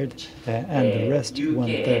 one-third, and the rest,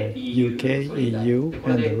 one-third UK, EU,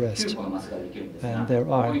 and the rest. And there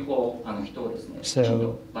are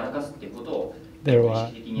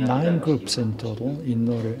 9 groups in total in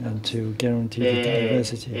order to guarantee the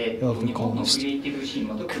diversity of the course.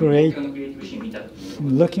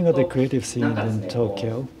 Looking at the creative scene in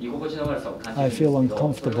Tokyo, I feel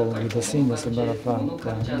uncomfortable with the scene as a matter of fact.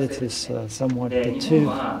 It is somewhat too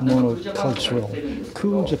monocultural.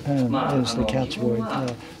 Cool Japan is the catchword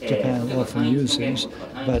Japan often uses,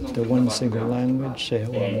 but the one single language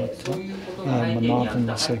or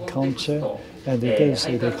monotonous culture. And it is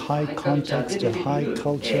the high context, the high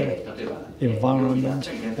culture, environment,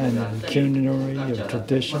 and culinary,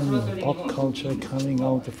 tradition, and pop culture coming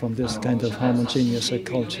out from this kind of homogeneous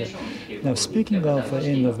culture. Now, speaking of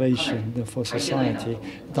innovation for society,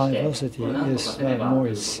 diversity is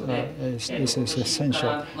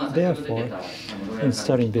essential. Therefore, in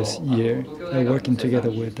starting this year, working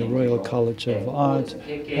together with the Royal College of Art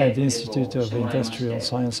and the Institute of Industrial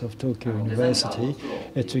Science of Tokyo University,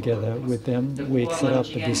 together with them, we set up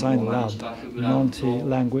a design lab,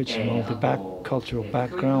 multi-language, multi-cultural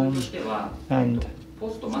background, and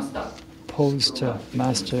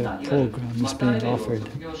post-master program is being offered.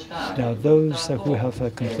 Now, those who have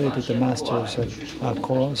completed the master's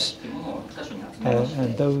course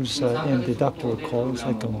and those in the doctoral course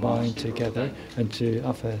are combined together and to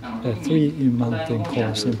offer a 3-month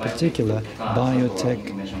course, in particular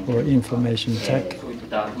biotech or information tech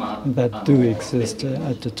that do exist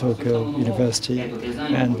at the Tokyo University,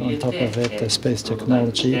 and on top of it, the space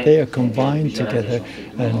technology. They are combined together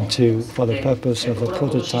for the purpose of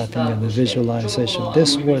prototyping and visualization.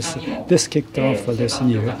 This kicked off this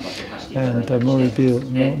year, and Mori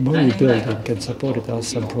Building supported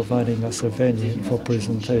us and providing us a venue for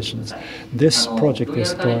presentations. This project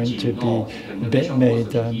is going to be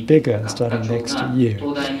made bigger starting next year.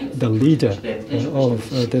 The leader of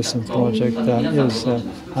this project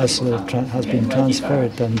has been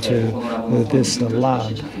transferred to this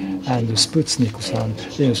lab, and Sputnik-san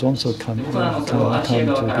is also come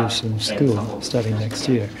to this school starting next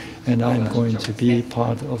year, and I'm going to be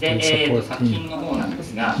part of the support team.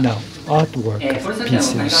 Now, artwork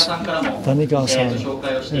pieces. Tanigawa-san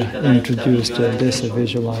introduced this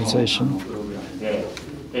visualization.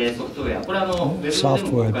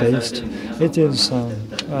 Software-based. It is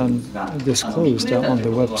disclosed on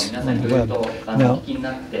the web. Now,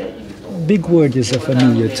 big word is a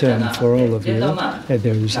familiar term for all of you.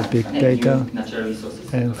 There is a big data,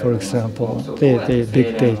 and for example, the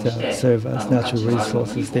big data serve as natural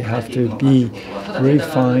resources. They have to be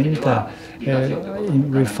refined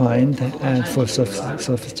and for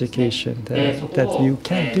sophistication. That you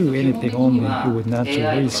can't do anything only with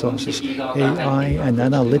natural resources. AI and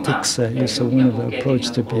analytics is one of the approach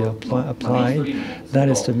to be applied. That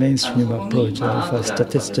is the mainstream approach of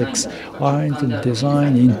statistics, art and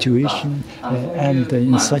design, intuition, and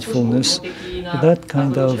insightfulness. That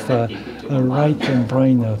kind of right and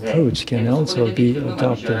brain approach can also be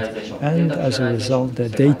adopted, and as a result, the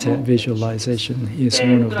data visualization is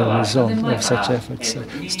one of the results of such efforts.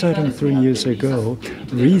 Starting 3 years ago,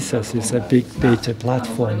 RESUS is a big data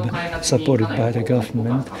platform supported by the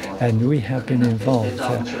government, and we have been involved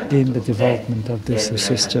in the development of this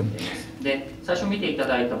system.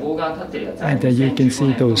 And you can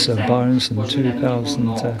see those bars in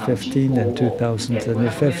 2015 and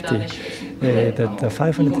 2050. that the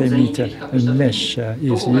 500-meter mesh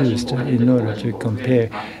is used in order to compare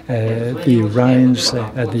the rise,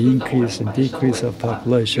 the increase and decrease of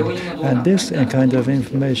population. And this kind of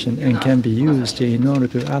information can be used in order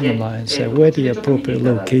to analyze where the appropriate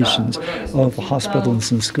locations of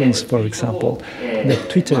hospitals and schools, for example. The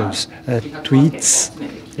tweets,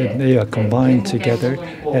 they are combined together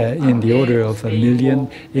in the order of 1 million,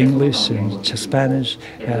 English and Spanish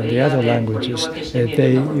and the other languages.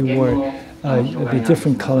 The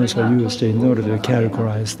different colors are used in order to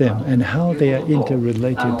characterize them and how they are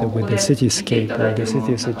interrelated with the cityscape or the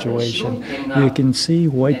city situation. You can see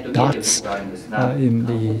white dots in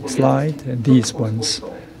the slide, and these ones.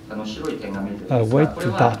 White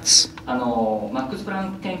dots.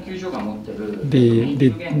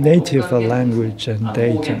 The native language and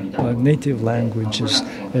data, native languages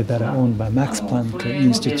that are owned by Max Planck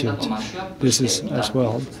Institute. This is as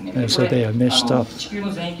well, and so they are meshed up.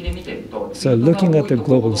 So looking at the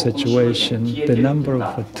global situation, the number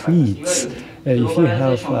of tweets, if you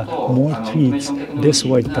have more tweets, these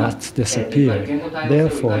white dots disappear.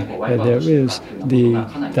 Therefore, there is the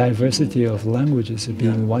diversity of languages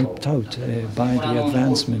being wiped out by the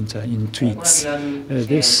advancement in tweets.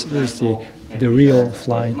 This is the real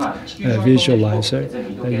flight visualizer.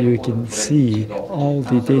 You can see all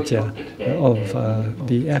the data of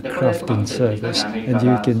the aircraft in service, and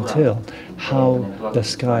you can tell how the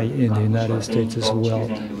sky in the United States is well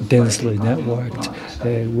densely networked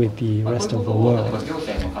with the rest of the world.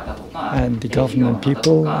 And the government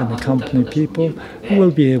people and the company people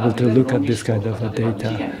will be able to look at this kind of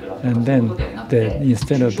data. And then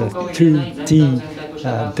instead of the 2D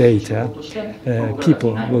data,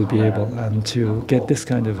 people will be able to get this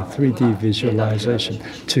kind of a 3D visualization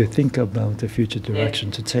to think about the future direction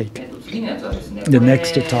to take. The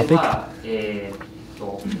next topic.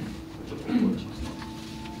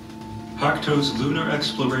 HACTO's Lunar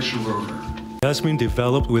Exploration Rover has been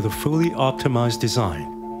developed with a fully optimized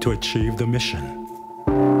design to achieve the mission.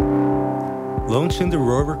 Launching the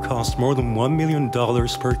rover cost more than $1 million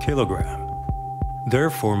per kilogram.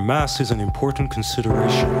 Therefore, mass is an important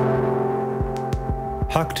consideration.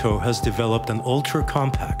 HACTO has developed an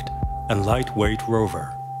ultra-compact and lightweight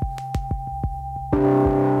rover.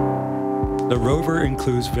 The rover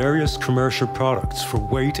includes various commercial products for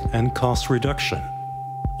weight and cost reduction,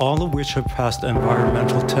 all of which have passed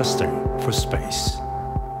environmental testing for space.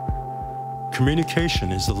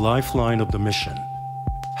 Communication is the lifeline of the mission.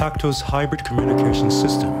 HACTO's hybrid communication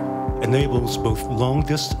system enables both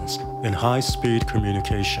long-distance and high-speed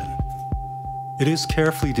communication. It is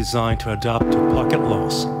carefully designed to adapt to packet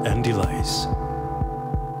loss and delays.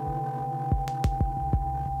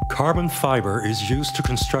 Carbon fiber is used to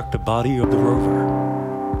construct the body of the rover.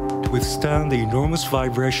 To withstand the enormous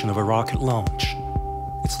vibration of a rocket launch,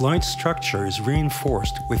 its light structure is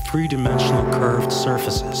reinforced with three-dimensional curved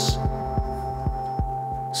surfaces.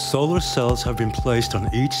 Solar cells have been placed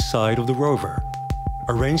on each side of the rover,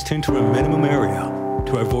 arranged into a minimum area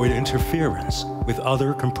to avoid interference with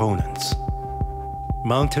other components.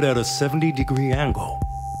 Mounted at a 70-degree angle,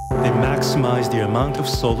 they maximize the amount of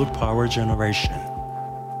solar power generation.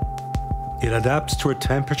 It adapts to a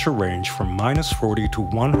temperature range from -40 to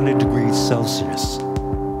 100 degrees Celsius.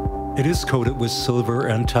 It is coated with silver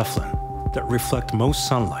and Teflon that reflect most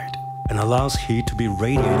sunlight and allows heat to be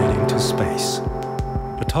radiated into space.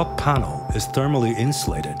 The top panel is thermally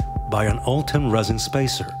insulated by an Ultem resin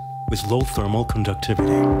spacer with low thermal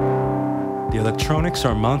conductivity. The electronics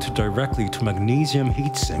are mounted directly to magnesium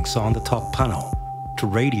heat sinks on the top panel to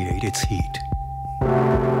radiate its heat.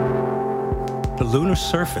 The lunar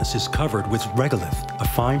surface is covered with regolith, a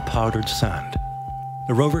fine powdered sand.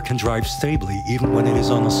 The rover can drive stably even when it is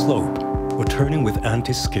on a slope or turning with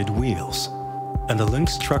anti-skid wheels, and the link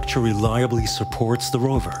structure reliably supports the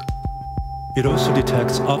rover. It also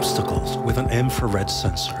detects obstacles with an infrared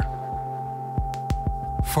sensor.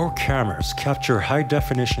 4 cameras capture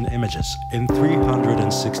high-definition images in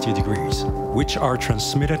 360 degrees, which are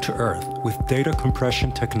transmitted to Earth with data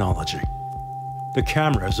compression technology. The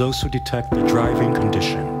cameras also detect the driving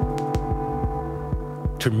condition.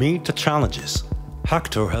 To meet the challenges,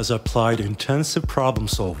 HACTO has applied intensive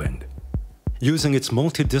problem-solving, using its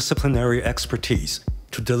multidisciplinary expertise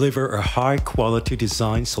to deliver a high-quality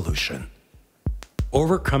design solution.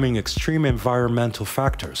 Overcoming extreme environmental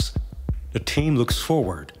factors, the team looks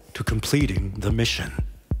forward to completing the mission.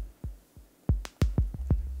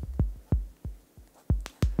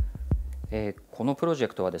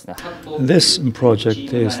 This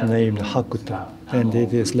project is named HACTO, and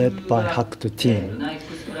it is led by HACTO team.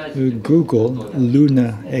 Google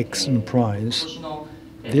Lunar X Prize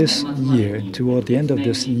this year, toward the end of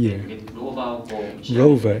this year,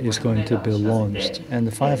 rover is going to be launched,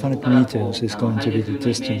 and 500 meters is going to be the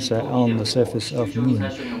distance on the surface of Moon,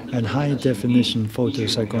 and high-definition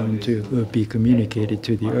photos are going to be communicated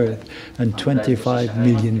to the Earth, and $25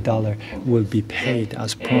 million will be paid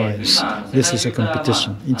as prize. This is a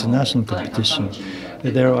competition, international competition.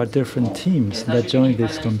 There are different teams that join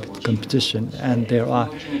this competition, and there are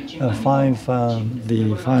five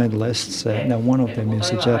the finalists. Now, one of them is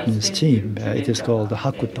a Japanese team. It is called the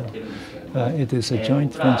Hakuto. It is a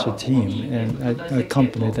joint venture team and a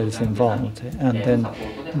company that is involved. And then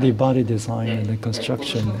the body design and the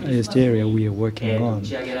construction is the area we are working on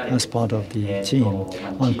as part of the team.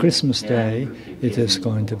 On Christmas Day, it is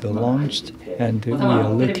going to be launched, and we are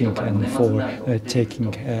looking for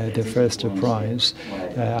taking the first prize.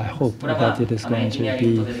 I hope that it is going to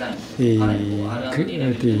be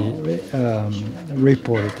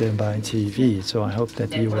reported by TV, so I hope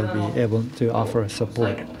that you will be able to offer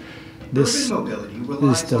support. This is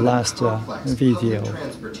the last video.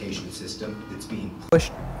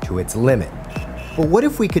 Pushed to its limit. But what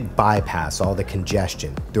if we could bypass all the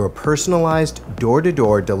congestion through a personalized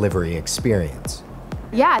door-to-door delivery experience?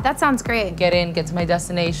 Yeah, that sounds great. Get in, get to my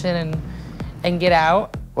destination, and get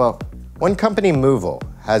out. Well, one company, Movil,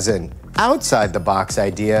 has an outside-the-box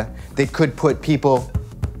idea that could put people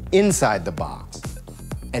inside the box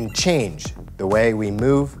and change the way we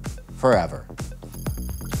move forever.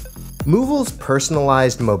 Movil's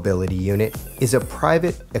personalized mobility unit is a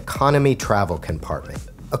private economy travel compartment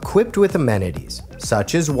equipped with amenities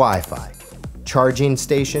such as Wi-Fi, charging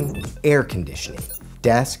station, air conditioning,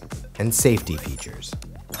 desk, and safety features,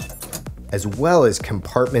 as well as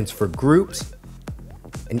compartments for groups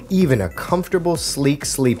and even a comfortable, sleek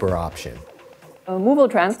sleeper option. Movil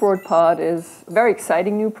Transport Pod is a very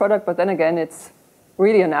exciting new product, but then again, it's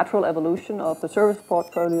really a natural evolution of the service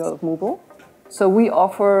portfolio of Movil. So we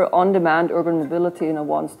offer on-demand urban mobility in a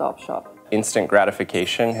one-stop shop. Instant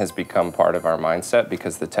gratification has become part of our mindset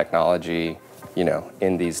because the technology,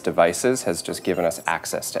 in these devices has just given us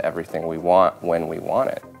access to everything we want when we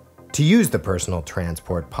want it. To use the personal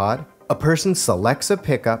transport pod, a person selects a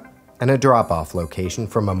pickup and a drop-off location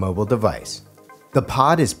from a mobile device. The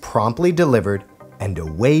pod is promptly delivered, and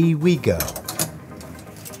away we go.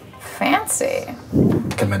 Fancy.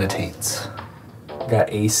 Can meditate. Got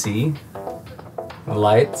AC.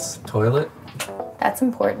 Lights, toilet. That's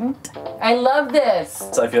important. I love this.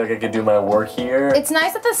 So I feel like I could do my work here. It's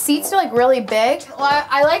nice that the seats are like really big. Well,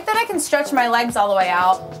 I like that I can stretch my legs all the way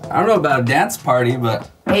out. I don't know about a dance party, but...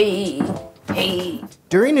 Hey.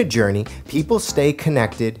 During a journey, people stay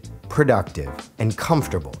connected, productive, and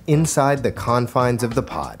comfortable inside the confines of the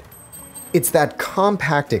pod. It's that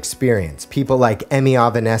compact experience people like Emi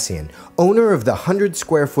Avanesian, owner of the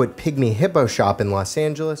 100-square-foot Pygmy Hippo shop in Los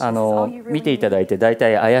Angeles. 見ていただいて大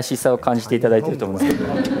体怪しさを感じていただいていると思うんですけ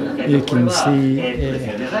ど。 You can see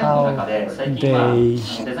how they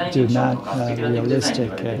do not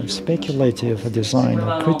realistic speculative design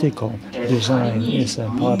or critical design is a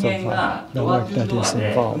part of the work that is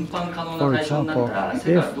involved. For example,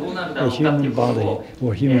 if a human body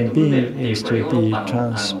or human being is to be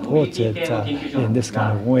transported in this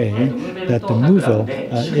kind of way, that the Movil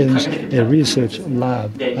is a research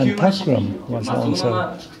lab, and Takram was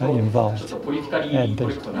also involved. And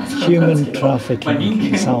human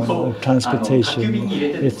trafficking transportation,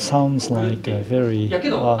 it sounds like a very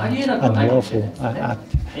unlawful act.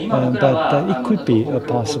 But it could be a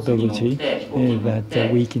possibility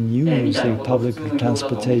that we can use the public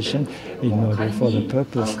transportation in order for the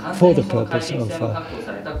purpose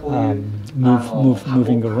of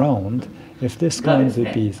moving around. If this is going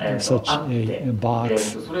to be such a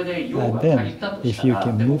box, and then if you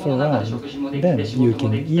can move around, then you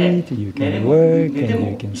can eat, you can work, and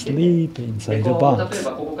you can sleep inside the box.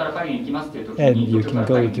 And you can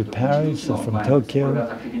go to Paris from Tokyo,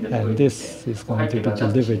 and this is going to be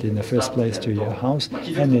delivered in the first place to your house.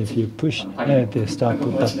 And if you push the start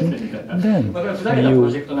button, then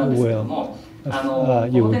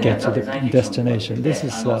you will get to the destination. This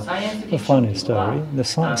is a funny story.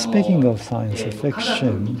 Speaking of science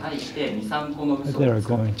fiction, there are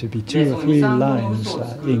going to be 2 or 3 lines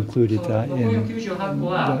included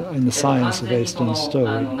in the science-based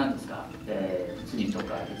story.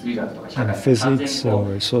 in physics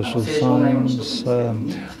or social science.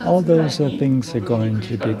 All those things are going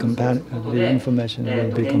to be compatible. The information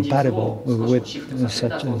will be compatible with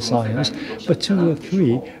such science, but 2 or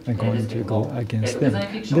 3 are going to go against them.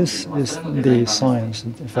 This is the science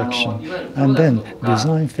fiction. And then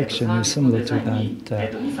design fiction is similar to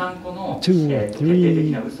that. 2 or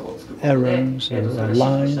 3 errors or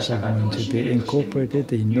lines are going to be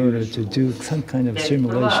incorporated in order to do some kind of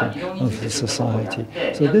simulation of the society.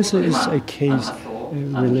 So this is a case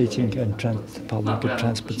relating to public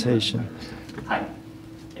transportation.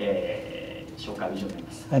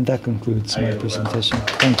 And that concludes my presentation.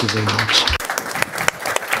 Thank you very much.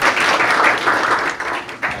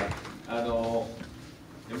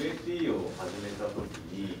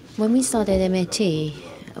 When we started MAT,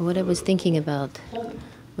 what I was thinking about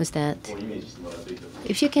was that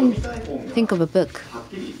if you can think of a book,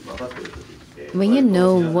 when you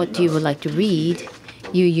know what you would like to read,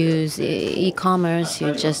 you use e-commerce,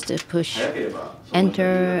 you just push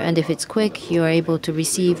enter, and if it's quick, you are able to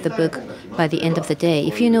receive the book by the end of the day.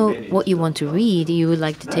 If you know what you want to read, you would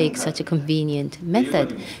like to take such a convenient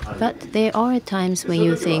method. But there are times when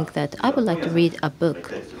you think that I would like to read a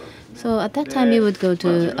book. So at that time, you would go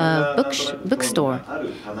to a bookstore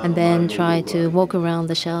and then try to walk around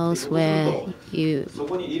the shelves where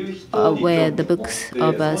the books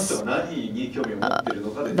of us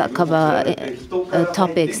that cover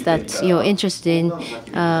topics that you're interested in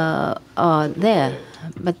are there.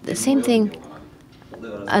 But the same thing.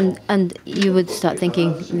 And you would start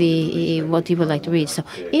thinking what you would like to read. So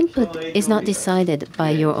input is not decided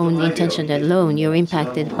by your own intention alone. You're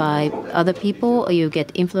impacted by other people, or you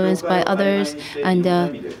get influenced by others, and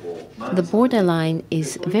the borderline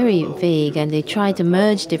is very vague, and they try to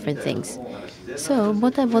merge different things. So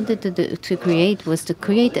what I wanted to create was to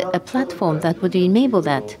create a platform that would enable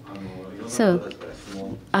that. So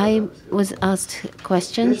I was asked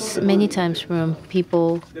questions many times from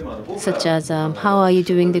people such as, how are you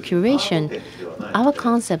doing the curation? Our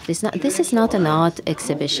concept is not, this is not an art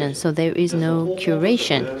exhibition, so there is no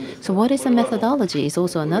curation. So what is the methodology is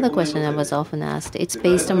also another question I was often asked. It's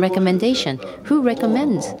based on recommendation. Who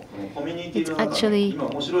recommends? It's actually,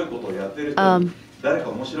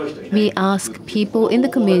 we ask people in the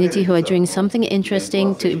community who are doing something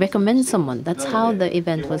interesting to recommend someone. That's how the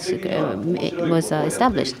event was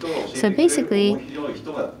established. So basically,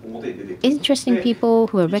 interesting people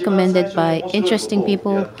who are recommended by interesting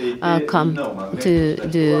people come to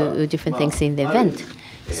do different things in the event.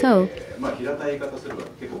 So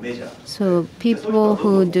people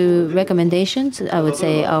who do recommendations, I would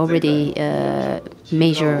say, are already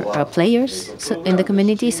major players in the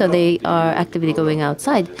community, so they are actively going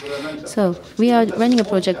outside. So we are running a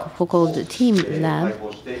project called Team Lab.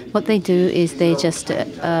 What they do is they just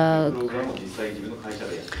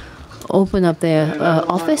open up their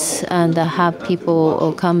office and have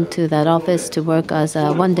people come to that office to work as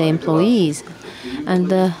one-day employees.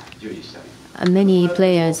 And many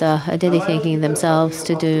players are dedicating themselves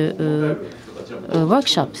to do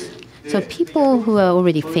workshops. So people who are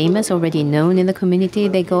already famous, already known in the community,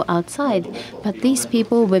 they go outside. But these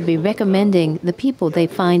people will be recommending the people they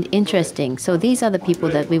find interesting. So these are the people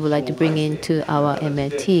that we would like to bring into our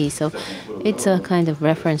MLT. So it's a kind of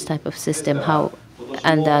reference type of system.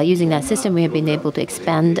 And using that system, we have been able to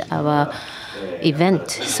expand our event.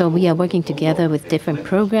 So we are working together with different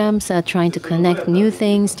programs, trying to connect new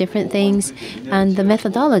things, different things. And the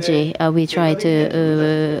methodology we try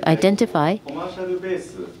to identify.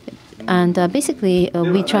 And basically,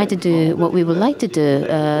 we try to do what we would like to do,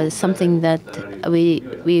 something that we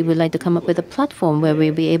would like to come up with a platform where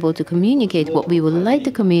we'll be able to communicate what we would like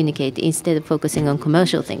to communicate instead of focusing on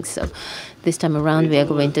commercial things. So this time around, we are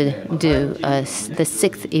going to do the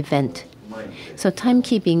 6th event. So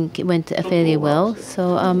timekeeping went fairly well.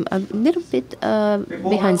 So a little bit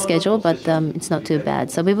behind schedule, but it's not too bad.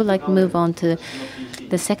 So we would like to move on to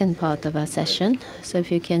the second part of our session. So if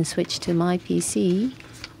you can switch to my PC.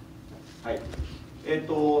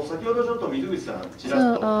 So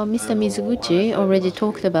Mr. Mizuguchi already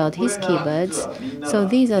talked about his keywords. So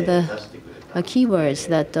these are the keywords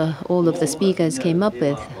that all of the speakers came up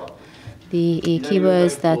with. The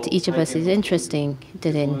keywords that each of us is interested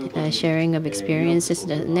in, sharing of experiences.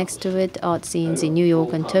 Next to it, art scenes in New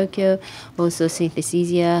York and Tokyo, also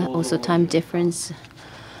synthesia, also time difference,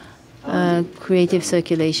 creative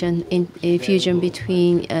circulation, fusion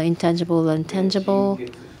between intangible and tangible,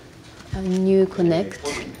 new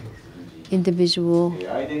connect, individual,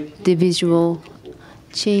 divisual,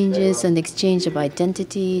 changes and exchange of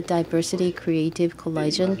identity, diversity, creative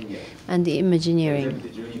collision, and the imagineering.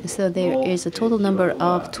 So there is a total number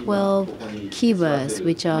of 12 keywords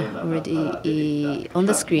which are already on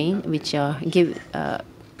the screen, which are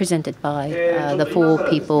presented by the 4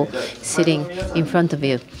 people sitting in front of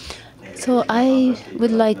you. So I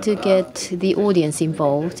would like to get the audience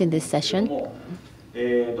involved in this session.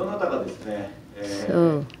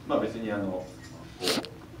 So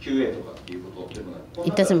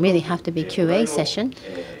it doesn't really have to be QA session.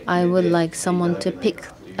 I would like someone to pick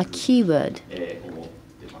a keyword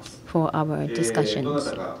for our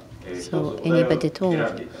discussions. So anybody at all,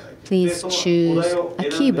 please choose a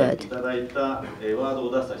keyword.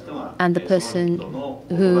 And the person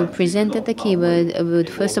who presented the keyword would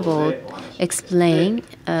first of all explain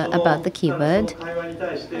about the keyword,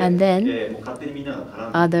 and then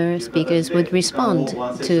other speakers would respond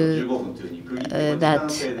to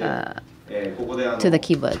to the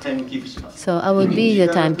keyword. So I will be the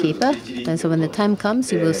timekeeper, and so when the time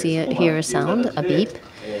comes, you will hear a sound, a beep,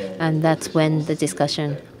 and that's when the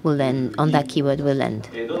discussion will end, on that keyword will end.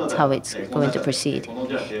 That's how it's going to proceed.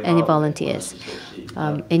 Any volunteers?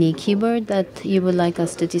 Any keyword that you would like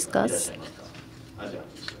us to discuss?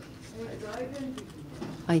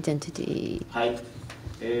 Identity.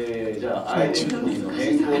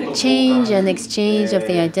 Change and exchange of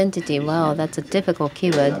the identity. Wow, that's a difficult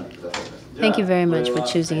keyword. Thank you very much for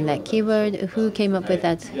choosing that keyword. Who came up with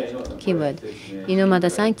that keyword?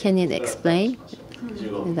 INOMATA-san, can you explain?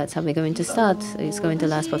 That's how we're going to start. It's going to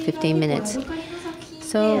last for 15 minutes.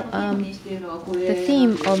 So the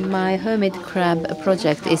theme of my hermit crab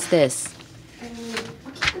project is this.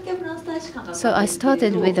 So I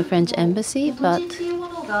started with the French embassy, but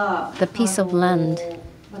the piece of land.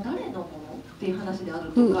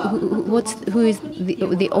 Who is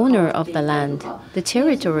the owner of the land? The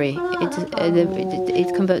territory.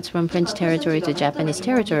 It converts from French territory to Japanese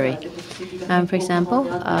territory. For example,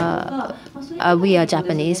 we are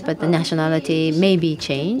Japanese, but the nationality may be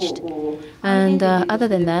changed. And other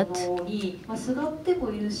than that,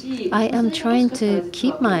 I am trying to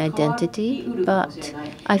keep my identity, but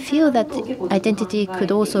I feel that identity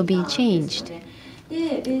could also be changed.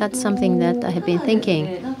 That's something that I have been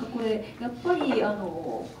thinking.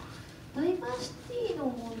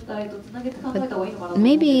 But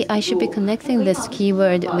maybe I should be connecting this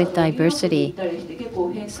keyword with diversity.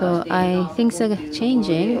 So things are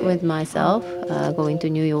changing with myself, going to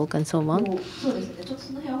New York and so on.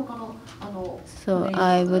 So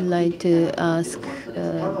I would like to ask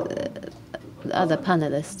other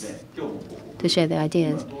panelists to share their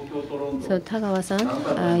ideas. So Tagawa-san,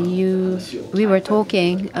 we were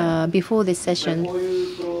talking before this session.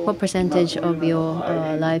 What percentage of your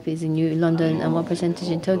life is in London and what percentage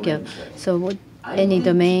in Tokyo? So any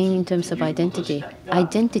domain in terms of identity?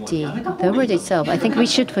 Identity, the word itself, I think we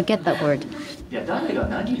should forget that word.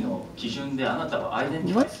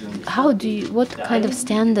 What kind of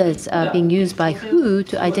standards are being used by who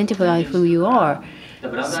to identify who you are?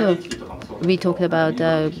 So we talked about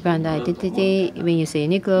brand identity. When you say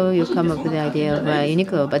Uniqlo, you come up with the idea of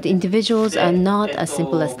Uniqlo. But individuals are not as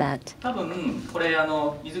simple as that.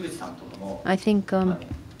 I think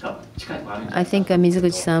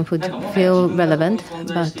Mizuguchi-san would feel relevant.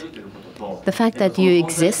 But the fact that you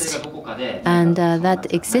exist and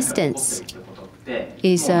that existence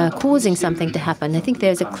is causing something to happen. I think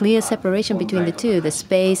there's a clear separation between the two, the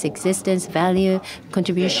space, existence, value,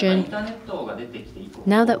 contribution.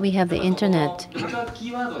 Now that we have the internet,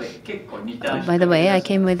 by the way, I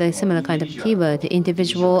came with a similar kind of keyword,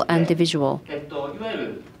 individual and divisual.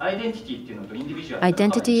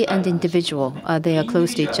 Identity and individual, they are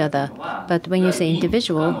close to each other. But when you say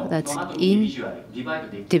individual, that's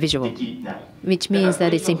individual, which means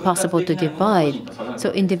that it's impossible to divide. So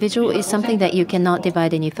individual is something that you cannot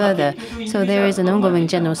divide any further. So there is an ongoing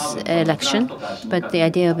general election, but the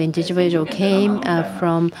idea of individual came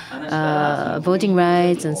from voting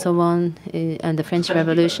rights and so on, and the French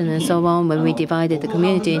Revolution and so on. When we divided the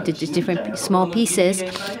community into different small pieces,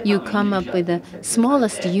 you come up with the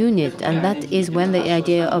smallest unit, and that is when the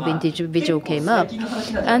idea of individual came up.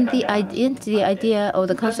 And the idea or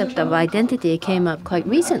the concept of identity came up quite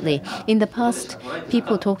recently. In the past,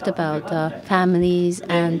 people talked about families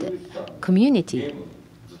and community.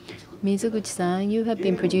 Mizuguchi-san, you have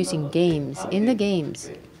been producing games. In the games,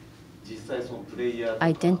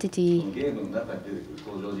 identity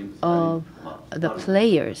of the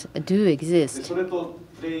players do exist.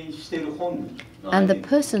 And the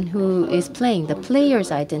person who is playing, the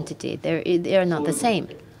player's identity, they are not the same.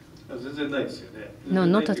 No,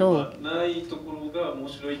 not at all.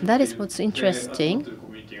 That is what's interesting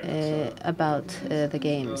about the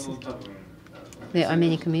games. There are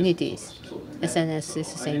many communities. SNS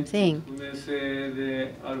is the same thing.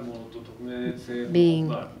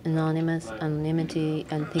 Being anonymous, anonymity,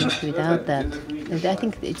 and things without that, I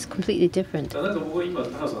think it's completely different.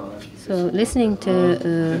 So listening to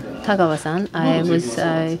Tagawa-san,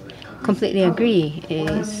 I completely agree.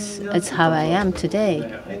 It's how I am today.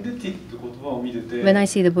 When I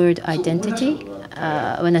see the word identity,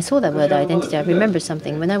 when I saw that word identity, I remember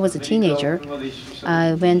something. When I was a teenager,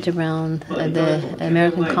 I went around the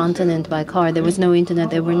American continent by car. There was no internet,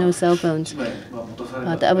 there were no cell phones.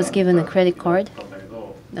 But I was given a credit card.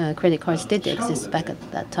 Credit cards did exist back at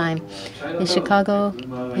that time. In Chicago,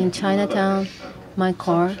 in Chinatown, my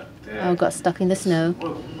car got stuck in the snow.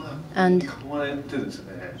 And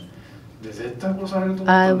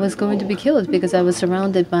I was going to be killed because I was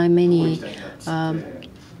surrounded by many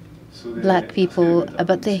black people,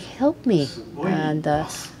 but they helped me, and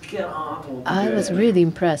I was really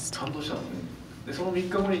impressed.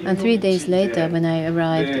 And 3 days later, when I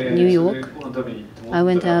arrived in New York, I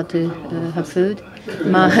went out to have food.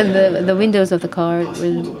 The windows of the car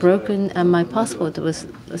were broken and my passport was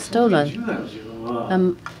stolen.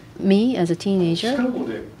 Me, as a teenager,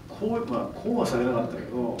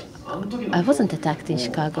 I wasn't attacked in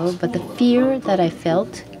Chicago, but the fear that I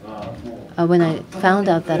felt when I found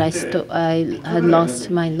out that I had lost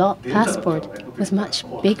my passport was much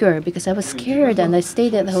bigger, because I was scared and I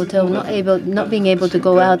stayed at the hotel, not being able to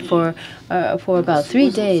go out for about 3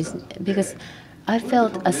 days, because I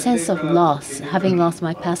felt a sense of loss, having lost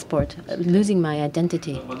my passport, losing my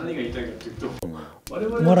identity.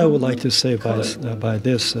 What I would like to say by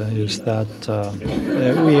this is that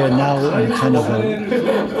we are now in kind of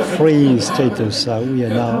a free status. We are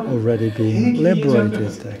now already being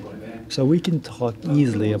liberated. So we can talk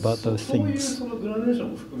easily about those things.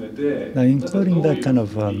 Now, including that kind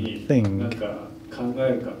of thing,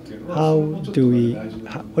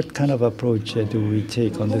 what kind of approach do we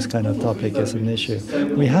take on this kind of topic as an issue?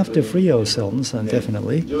 We have to free ourselves,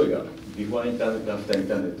 definitely.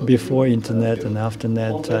 Before internet and after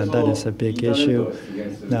net, that is a big issue.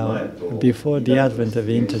 Now, before the advent of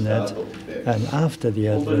internet and after the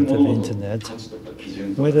advent of internet,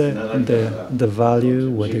 whether the value,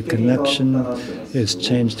 whether connection is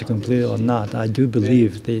changed completely or not, I do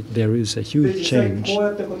believe that there is a huge change.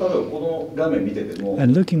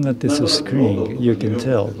 And looking at this screen, you can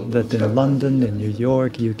tell that in London and New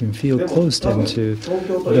York, you can feel close into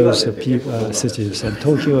those cities. And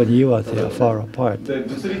Tokyo and Iwate are far apart.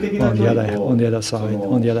 On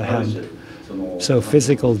the other hand, so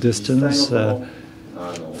physical distance,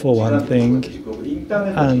 for one thing,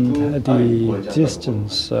 and the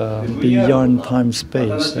distance beyond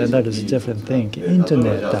time-space, that is a different thing.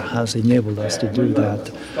 Internet has enabled us to do that.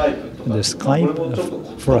 The Skype,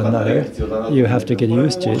 for another, you have to get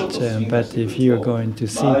used to it, but if you're going to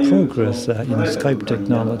see progress in Skype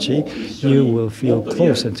technology, you will feel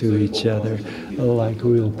closer to each other like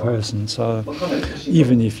real persons,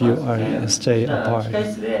 even if you stay apart.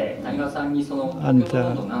 And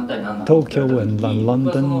Tokyo and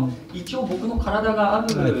London, I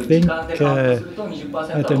think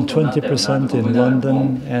 20% in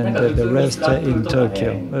London and the rest in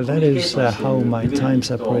Tokyo. That is how my time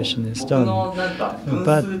separation is done.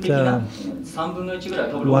 But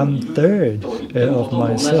 1/3 of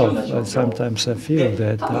myself, sometimes I feel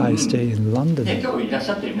that I stay in London.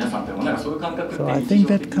 So I think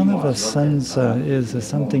that kind of a sense is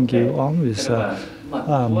something you always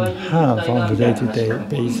have on a day-to-day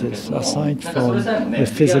basis, aside from the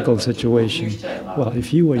physical situation. Well,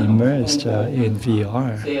 if you were immersed in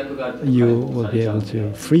VR, you will be able to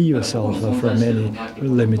free yourself from any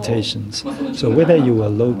limitations. So whether you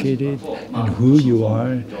are located and who you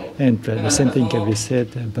are, and the same thing can be said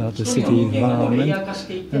about the city environment.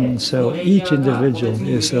 And so each individual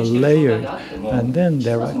is layered, and then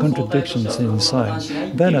there are contradictions inside.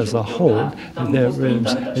 But as a whole, there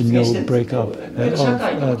is no breakup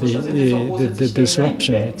of the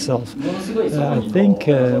disruption itself. I think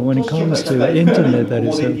when it comes to the internet, that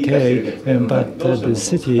is okay, but the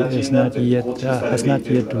city is has not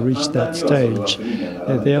yet reached that stage.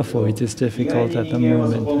 Therefore, it is difficult at the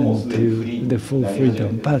moment to the full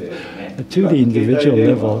freedom. But to the individual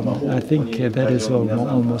level, I think that is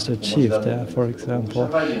almost achieved. For example,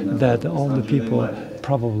 that all the people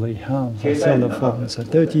probably have cellular phones.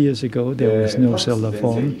 30 years ago, there was no cellular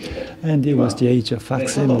phone, and it was the age of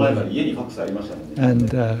facsimile.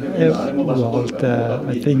 And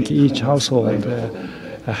I think each household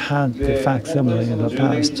had the facsimile in the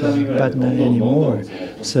past, but not anymore.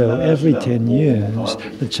 So every 10 years,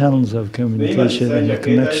 the channels of communication and the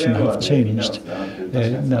connection have changed.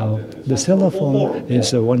 Now, the cell phone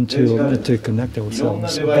is one tool to connect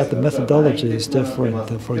ourselves, but the methodology is different.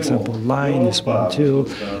 For example, Line is one tool,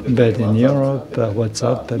 but in Europe,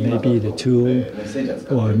 WhatsApp may be the tool,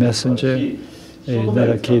 or Messenger in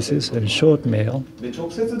other cases, and short mail. And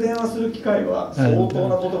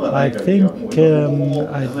I think there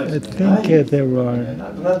are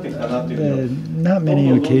not many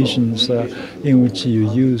occasions in which you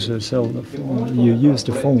use a cell phone, you use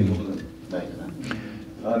the phone.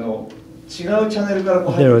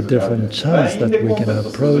 There are different channels that we can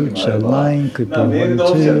approach. A line could be one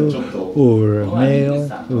tool, or mail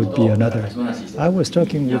would be another. I was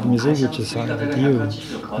talking with Mizuguchi-san, with you,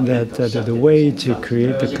 that the way to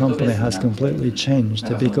create the company has completely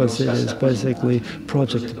changed because it is basically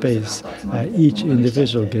project-based. Each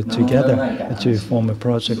individual get together to form a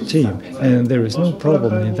project team, and there is no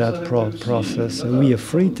problem in that process. We are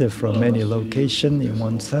free from any location in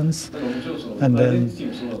one sense, and then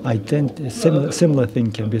similar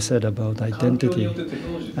thing can be said about identity.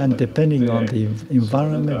 And depending on the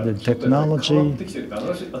environment, the technology,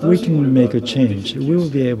 we can make a change. We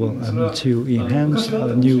will be able to enhance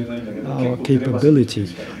our capability.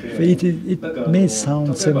 It may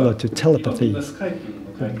sound similar to telepathy,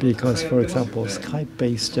 because, for example,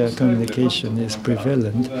 Skype-based communication is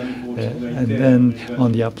prevalent, and then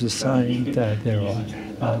on the opposite side, there are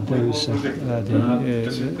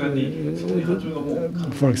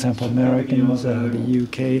for example, Americans, the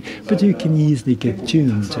UK, but you can easily get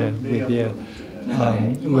tuned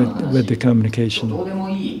with the communication.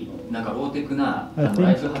 I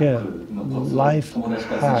think life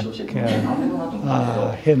hack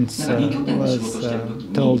hints was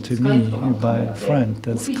told to me by a friend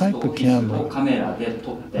that Skype camera,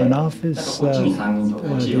 an office, the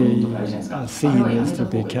scene is to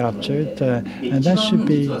be captured, and that should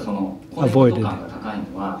be avoided.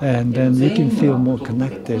 And then you can feel more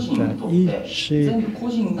connected. Each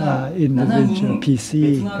individual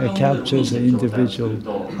PC captures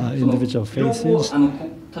individual faces.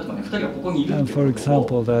 And for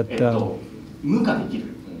example, that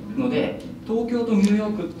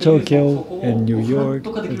Tokyo and New York,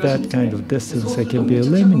 that kind of distance can be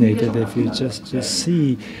eliminated if you just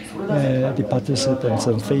see the participants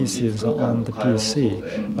and faces on the PC.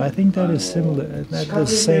 I think that is similar. That's the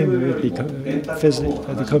same with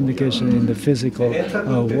the communication in the physical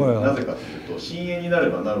world.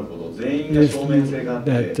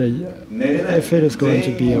 If it is going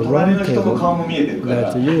to be a round table,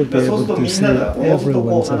 that you will be able to see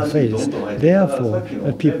everyone's face. Therefore,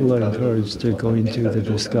 people are encouraged to go into the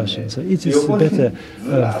discussion. So it is better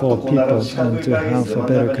for people to have a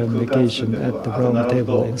better communication at the round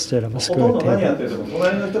table instead of a square table.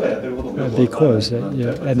 Because,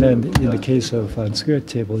 and then in the case of a square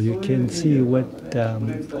table, you can see what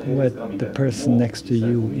the person next to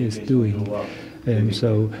you is doing. And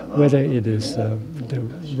so whether it is the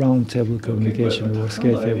round table communication or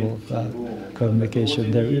square table communication,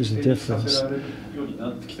 there is a difference.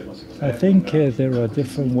 I think there are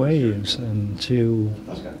different ways to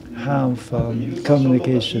have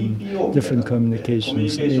communication, different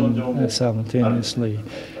communications in simultaneously.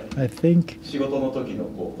 I think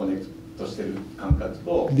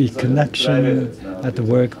the connection at the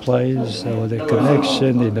workplace or the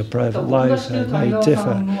connection in the private life may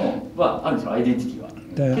differ.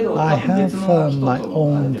 I have my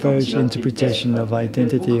own interpretation of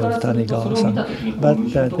identity of Tanigawa-san, but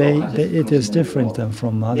it is different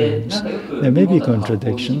from others. There may be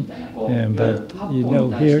contradiction, but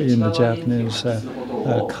here in the Japanese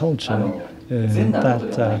culture, that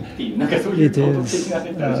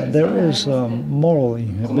there is moral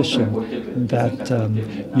inhibition that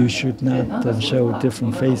you should not show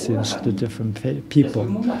different faces to different people.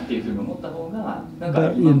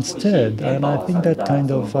 But instead, and I think that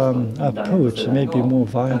kind of approach may be more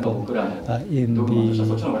viable in the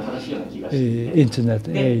internet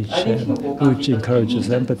age, which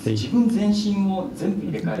encourages empathy.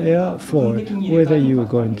 Therefore, whether you are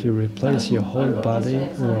going to replace your whole body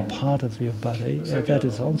or a part of your body, that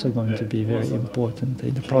is also going to be very important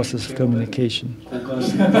in the process of communication.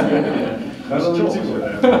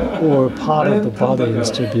 Or part of the body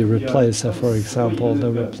is to be replaced. For example,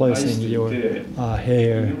 replacing your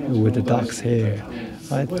hair with the dog's hair.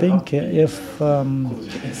 I think if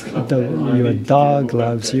your dog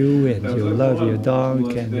loves you and you love your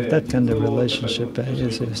dog, and if that kind of relationship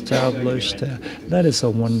is established, that is a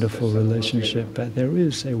wonderful relationship. There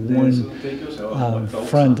is one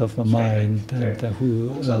friend of mine who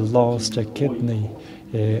lost a kidney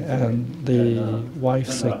and the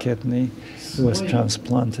wife's kidney was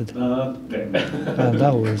transplanted, and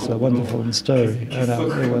that was a wonderful story. And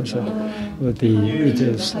it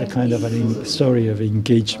is a kind of a story of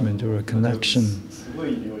engagement or a connection,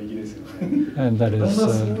 and that is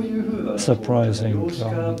a surprising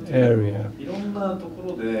area.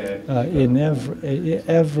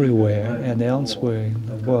 Everywhere and elsewhere in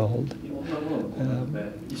the world,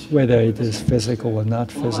 whether it is physical or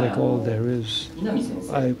not physical, there is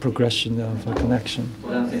a progression of a connection.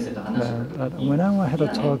 When I had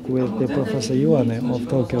a talk with the Professor Iwane of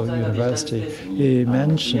Tokyo University, he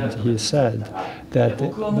said that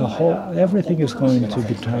everything is going to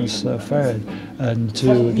be transferred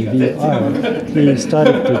to the VR. He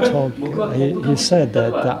started to talk. He said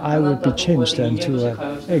that I would be changed into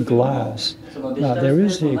a glass. Now, there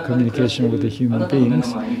is a communication with the human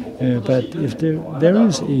beings, but if there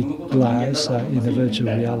is a glass in the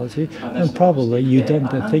virtual reality, then probably you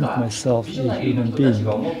don't think myself a human being.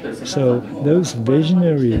 So those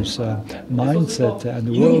visionaries' mindset and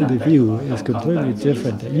worldview is completely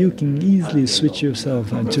different. You can easily switch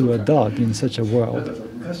yourself into a dog in such a world.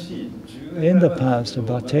 In the past,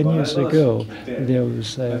 about 10 years ago, there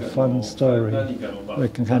was a fun story,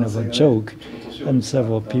 like a kind of a joke, and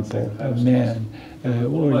several people, men,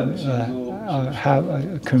 were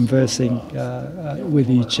conversing with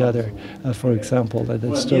each other. For example,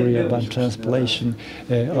 the story about translation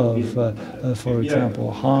of, for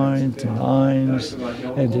example, heart and eyes,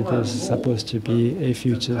 and it is supposed to be a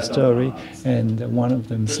future story, and one of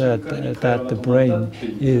them said that the brain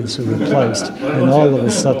is replaced, and all of a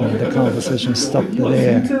sudden the conversation stopped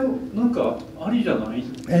there.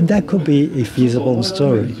 And that could be a feasible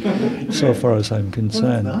story, so far as I'm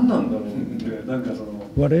concerned.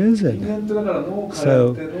 What is it?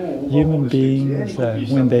 So, human beings,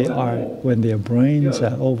 when their brains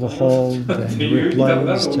are overhauled and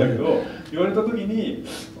replaced,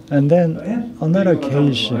 and then on that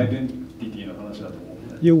occasion,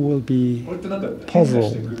 you will be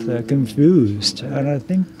puzzled, confused, and I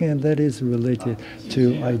think that is related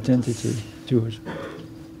to identity, to it.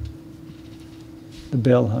 The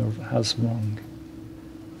bell has rung.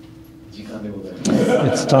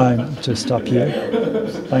 It's time to stop here.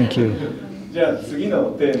 Thank you.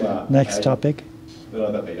 Next topic.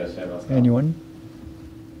 Anyone?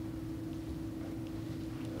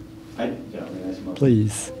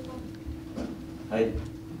 Please.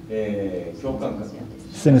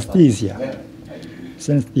 Synesthesia.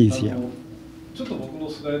 Synesthesia.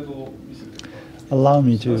 Allow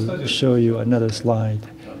me to show you another slide.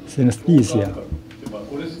 Synesthesia.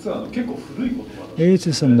 It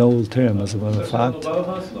is an old term, as a matter of fact.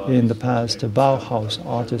 In the past, Bauhaus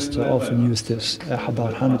artists often used this,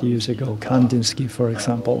 about 100 years ago, Kandinsky, for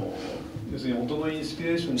example.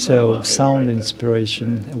 So sound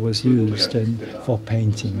inspiration was used for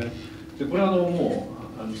painting.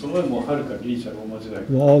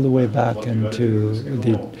 All the way back into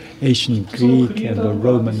the ancient Greek and the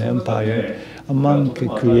Roman Empire, among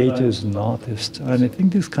creators and artists. And I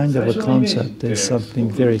think this kind of a concept is something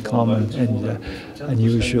very common and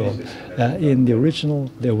unusual. In the original,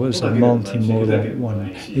 there was a multimodal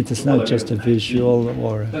one. It is not just a visual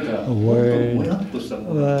or a word,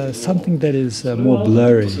 something that is more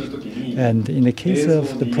blurry. And in the case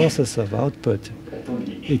of the process of output,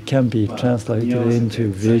 it can be translated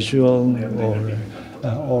into visual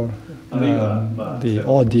or the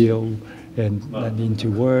audio, and into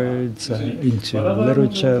words, into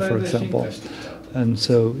literature, for example. And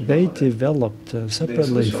so they developed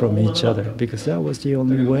separately from each other because that was the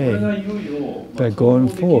only way. But going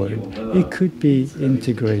forward, it could be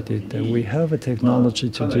integrated. We have a technology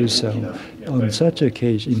to do so. On such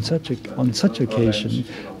occasion, on such occasion,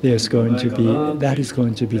 that is going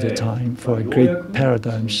to be the time for a great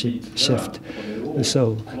paradigm shift.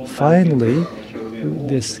 So finally,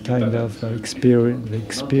 this kind of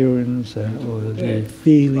experience or the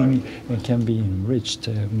feeling can be enriched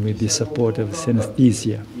with the support of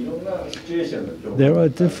synesthesia. There are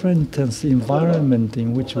different environments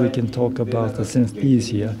in which we can talk about the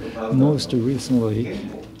synesthesia. Most recently,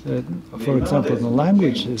 for example, the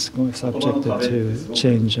language is subjected to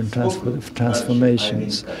change and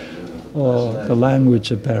transformations, or the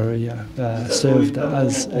language barrier served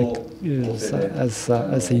as a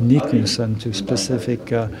uniqueness and to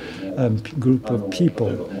specific group of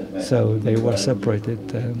people. So they were separated.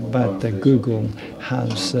 But Google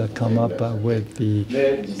has come up with the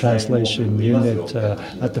translation unit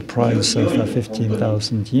at the price of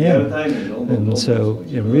 15,000 yen. And so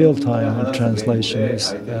in real-time translation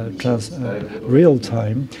is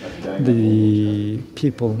real-time. The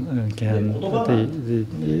people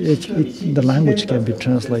the language can be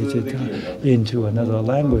translated into another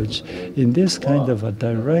language. In this kind of a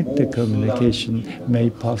direct communication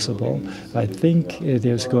made possible, I think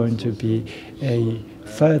there's going to be a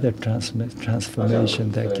further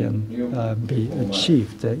transformation that can be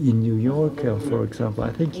achieved. In New York, for example,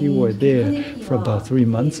 I think you were there for about 3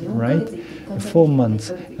 months, right? 4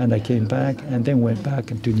 months, and I came back and then went back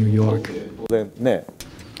to New York.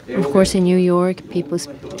 Of course, in New York,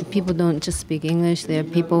 people don't just speak English. There are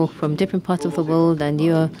people from different parts of the world, and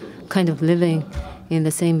you're kind of living in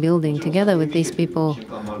the same building together with these people.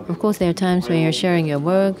 Of course, there are times when you're sharing your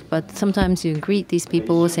work, but sometimes you greet these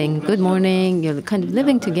people saying good morning. You're kind of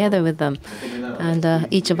living together with them. And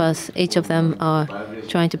each of them are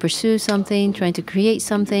trying to pursue something, trying to create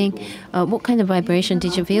something. What kind of vibration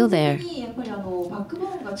did you feel there?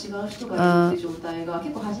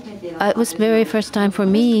 It was very first time for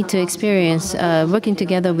me to experience working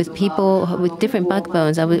together with people with different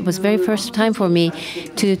backbones. It was very first time for me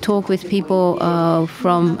to talk with people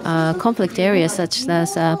from conflict areas such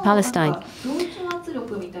as Palestine.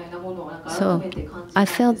 So I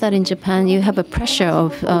felt that in Japan you have a pressure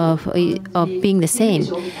of being the same.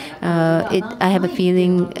 I have a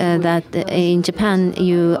feeling that in Japan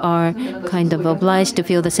you are kind of obliged to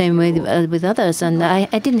feel the same way with others, and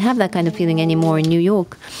I didn't have that kind of feeling anymore in New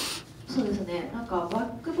York.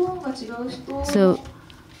 So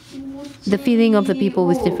the feeling of the people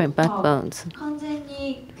with different backbones.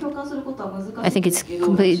 I think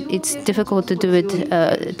it's difficult to do it,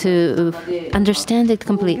 to understand it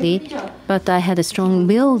completely, but I had a strong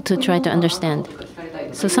will to try to understand.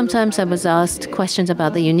 So sometimes I was asked questions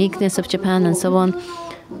about the uniqueness of Japan and so on.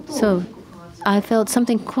 So I felt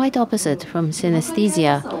something quite opposite from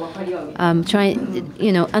synesthesia.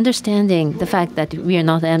 Understanding the fact that we are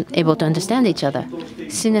not able to understand each other.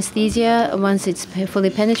 Synesthesia, once it's fully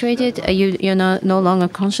penetrated, you're no longer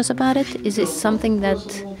conscious about it. Is it something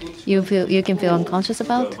that you can feel unconscious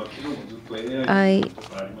about?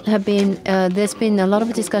 There's been a lot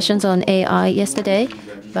of discussions on AI yesterday,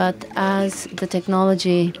 but as the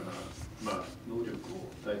technology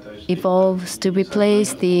evolves to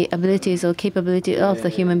replace the abilities or capability of the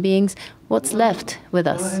human beings, what's left with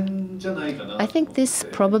us? I think this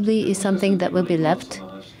probably is something that will be left.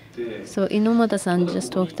 So INOMATA-san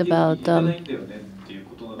just talked about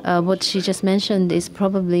what she just mentioned is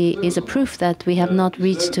a proof that we have not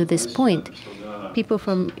reached to this point. People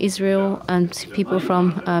from Israel and people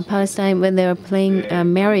from Palestine, when they are playing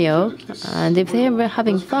Mario, and if they are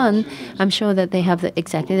having fun, I'm sure that they have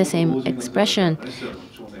exactly the same expression.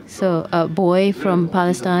 So a boy from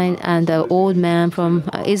Palestine and an old man from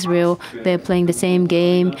Israel, they're playing the same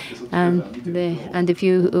game. And if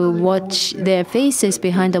you watch their faces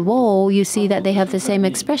behind the wall, you see that they have the same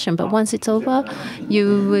expression. But once it's over,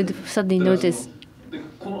 you would suddenly notice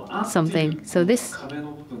something. So this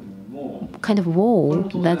kind of wall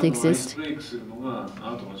that exists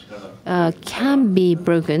can be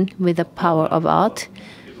broken with the power of art.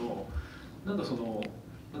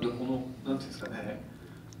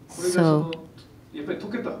 So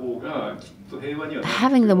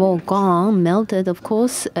having the wall gone, melted, of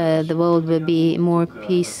course, the world will be more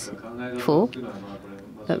peaceful.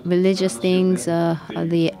 But religious things,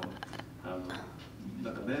 the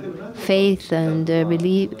faith and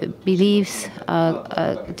beliefs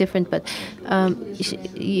are different. But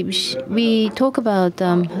we talk about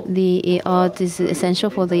the art is essential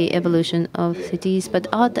for the evolution of cities, but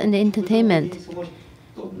art and entertainment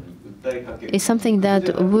is something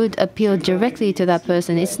that would appeal directly to that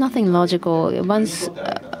person. It's nothing logical. Once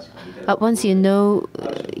you know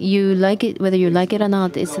you like it, whether you like it or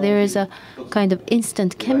not, there is a kind of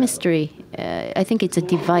instant chemistry. I think it's a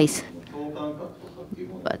device.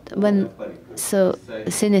 But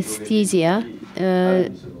synesthesia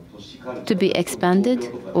to be expanded,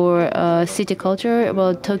 or city culture,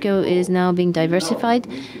 well, Tokyo is now being diversified.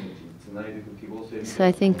 So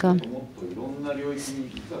I think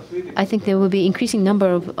there will be increasing number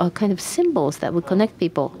of kind of symbols that will connect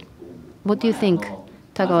people. What do you think,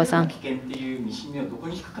 Tagawa-san?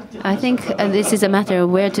 I think this is a matter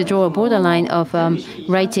of where to draw a borderline of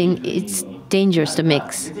writing. dangerous to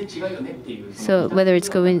mix. So whether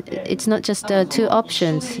it's not just two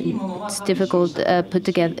options. It's difficult put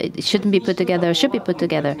together. It shouldn't be put together. Should be put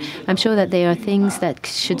together. I'm sure that there are things that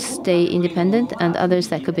should stay independent and others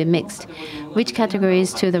that could be mixed. Which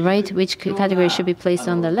categories to the right? Which categories should be placed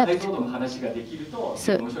on the left?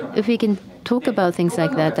 So if we can talk about things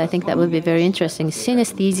like that, I think that would be very interesting.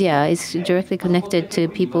 Synesthesia is directly connected to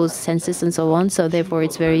people's senses and so on, so therefore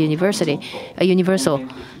it's very universal.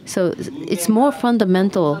 So it's more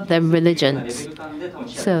fundamental than religions.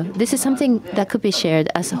 So this is something that could be shared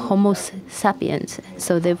as Homo sapiens,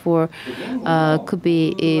 so therefore could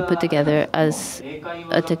be put together as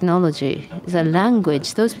a technology, as a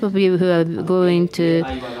language. Those people who are going to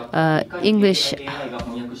English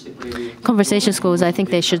conversation schools, I think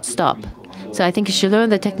they should stop. So I think you should learn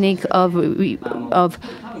the technique of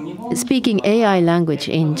speaking AI language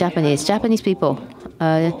in Japanese. Japanese people,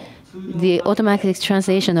 the automatic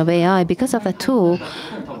translation of AI, because of that tool,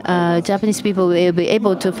 Japanese people will be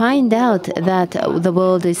able to find out that the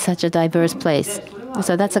world is such a diverse place.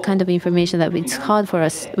 So that's a kind of information that which is hard for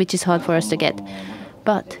us to get.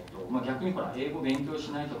 But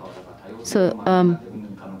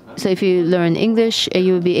so if you learn English,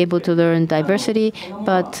 you will be able to learn diversity.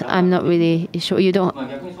 But I'm not really sure.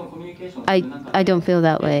 I don't feel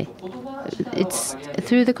that way. It's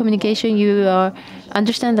through the communication you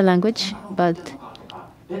understand the language, but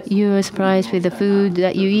you are surprised with the food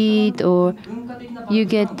that you eat, or you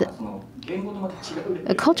get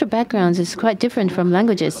cultural backgrounds is quite different from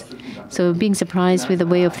languages. So being surprised with the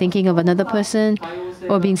way of thinking of another person,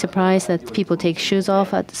 or being surprised that people take shoes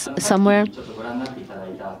off at somewhere.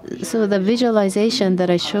 So the visualization that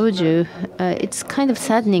I showed you, it's kind of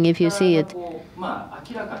saddening if you see it.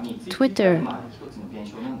 Twitter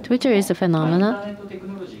is a phenomena,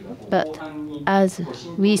 but as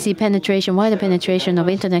we see wider penetration of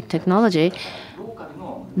internet technology,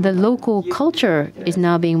 the local culture is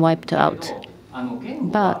now being wiped out.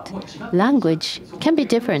 But language can be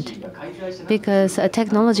different, because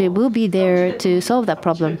technology will be there to solve that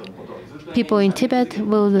problem. People in Tibet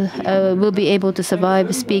will be able to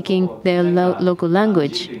survive speaking their local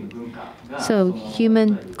language. So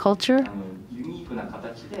human culture,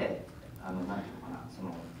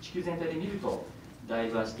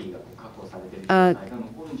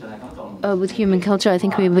 with human culture, I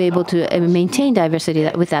think we will be able to maintain diversity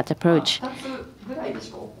with that approach.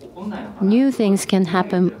 New things can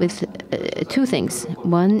happen with two things.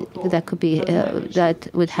 One that could be that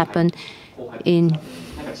would happen in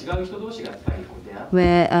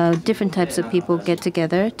where different types of people get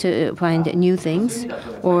together to find new things,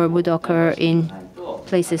 or would occur in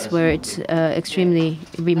places where it's extremely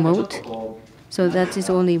remote. So that is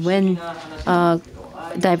only when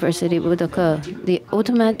diversity would occur.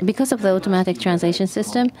 Because of the automatic translation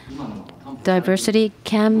system, diversity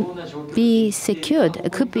can be secured.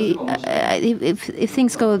 It could be, if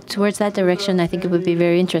things go towards that direction, I think it would be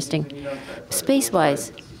very interesting.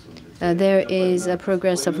 Space-wise, there is a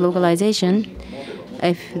progress of localization.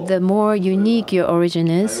 If the more unique your origin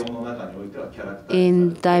is,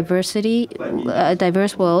 in diversity, a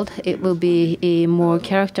diverse world, it will be more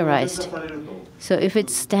characterized. So if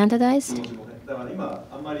it's standardized,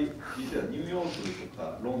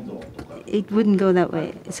 it wouldn't go that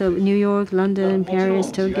way. So New York, London, Paris,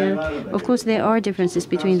 Tokyo, of course there are differences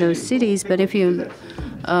between those cities, but if you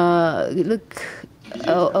look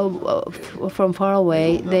from far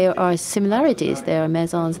away, there are similarities. There are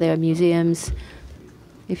maisons, there are museums.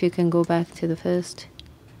 If you can go back to the first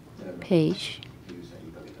page.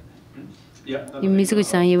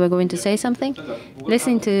 Mizuguchi-san, you were going to say something?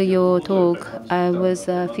 Listening to your talk, I was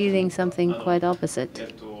feeling something quite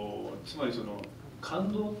opposite.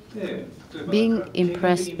 Being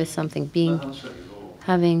impressed with something, being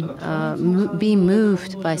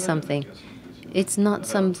moved by something, it's not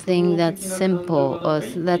something that's simple, or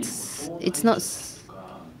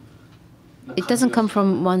it doesn't come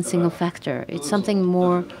from one single factor. It's something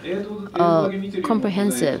more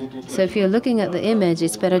comprehensive. So if you're looking at the image,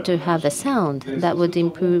 it's better to have the sound that would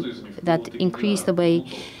increase the way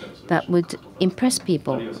that would impress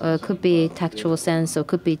people. Could be tactual sense, or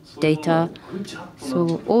could be data.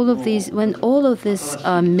 So all of these, when all of this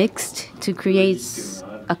are mixed to create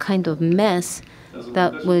a kind of mess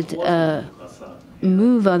that would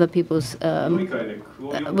move other people's,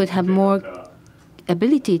 would have more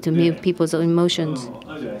ability to move people's emotions.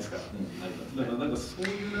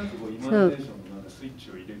 So,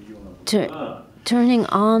 turning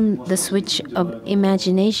on the switch of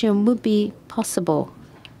imagination would be possible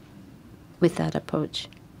with that approach.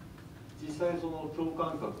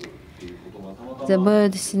 The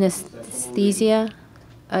word synesthesia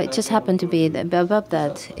it just happened to be that above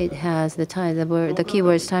that it has the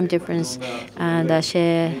keywords time difference and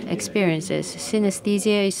share experiences.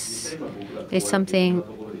 Synesthesia is something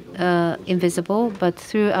invisible, but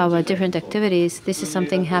through our different activities, this is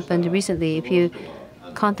something happened recently. If you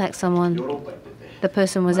contact someone, the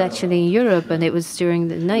person was actually in Europe and it was during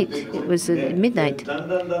the night. It was midnight.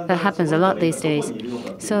 That happens a lot these days.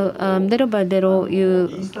 So little by little,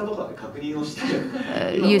 you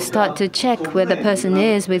start to check where the person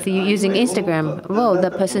is with you using Instagram. Whoa,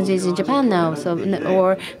 that person is in Japan now,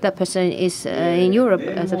 or that person is in Europe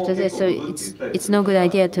as of today. So it's no good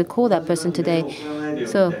idea to call that person today.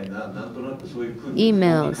 So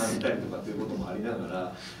emails.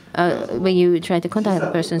 When you try to contact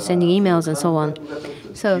the person, sending emails and so on.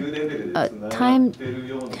 So time,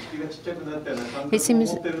 it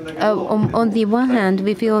seems, on the one hand,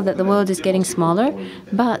 we feel that the world is getting smaller,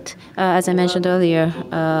 but as I mentioned earlier,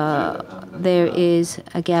 there is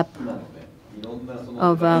a gap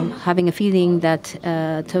of having a feeling that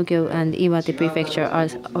Tokyo and Iwate Prefecture are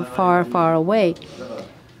far, far away.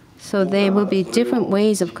 So there will be different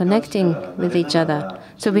ways of connecting with each other.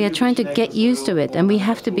 So we are trying to get used to it, and we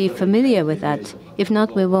have to be familiar with that. If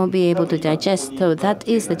not, we won't be able to digest. So that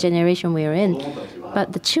is the generation we are in.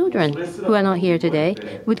 But the children who are not here today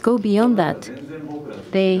would go beyond that.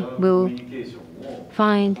 They will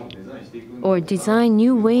find or design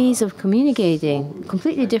new ways of communicating,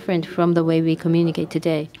 completely different from the way we communicate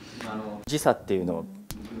today.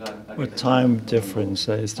 Well, time difference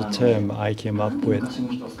is the term I came up with.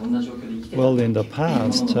 Well, in the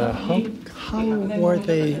past, how were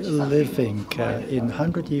they living in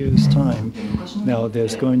 100 years' time? Now,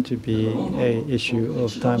 there's going to be an issue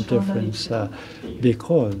of time difference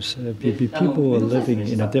because people are living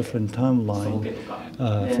in a different timeline,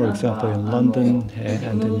 for example, in London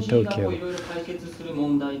and in Tokyo.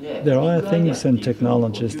 There are things and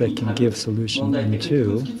technologies that can give solution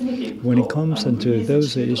into. When it comes into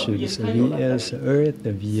those issues, V as Earth,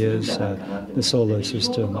 V as the solar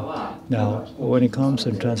system. Now, when it comes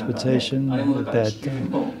to transportation, that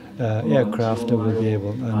aircraft will be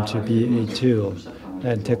able to be a tool,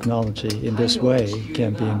 and technology in this way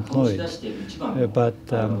can be employed. But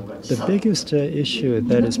the biggest issue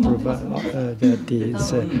that is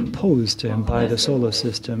posed by the solar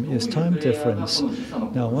system is time difference.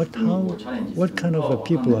 Now, what kind of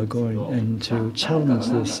people are going to challenge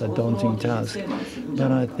this daunting task?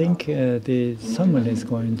 But I think someone is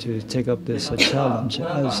going to take up this challenge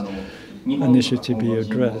as an issue to be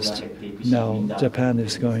addressed. Now, Japan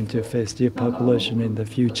is going to face depopulation in the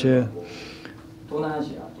future.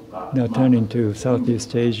 Now turning to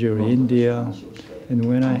Southeast Asia or India, and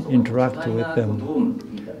when I interact with them,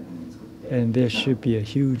 and there should be a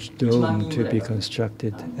huge dome to be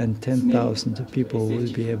constructed, and 10,000 people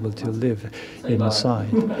will be able to live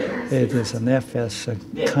inside. It is an FS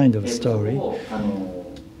kind of story.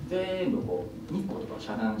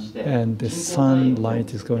 And the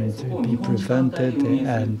sunlight is going to be prevented,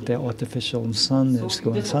 and the artificial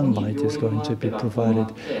sunlight is going to be provided,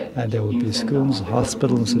 and there will be schools,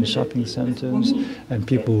 hospitals, and shopping centers, and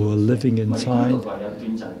people who are living inside.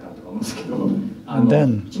 And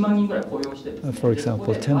then, for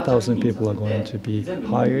example, 10,000 people are going to be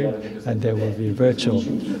hired, and there will be virtual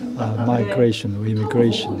migration or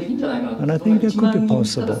immigration. And I think that could be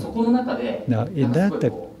possible. Now, in that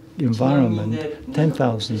environment,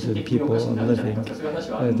 10,000 people are living,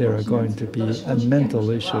 there are going to be a mental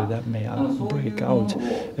issue that may break out.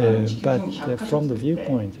 But from the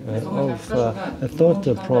viewpoint of a thought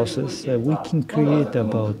process, we can create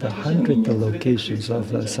about 100 locations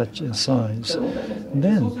of such a size.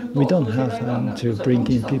 Then we don't have to bring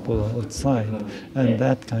in people outside, and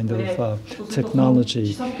that kind of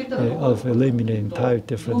technology of eliminating time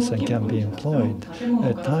difference can be employed.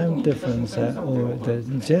 Time difference or the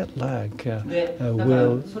jet lag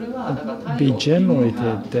will be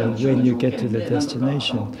generated when you get to the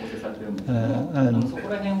destination. And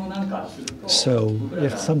so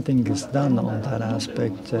if something is done on that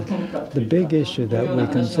aspect, the big issue that we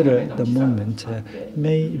consider at the moment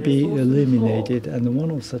may be eliminated, and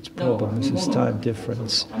one of such problems is time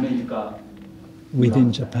difference.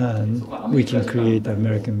 Within Japan, we can create an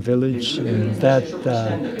American village, and that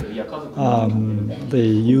they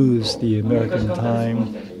use the American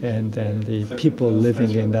time, and then the people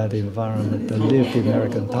living in that environment, they live the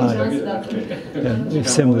American time. And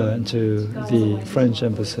it's similar to the French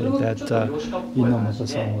embassy that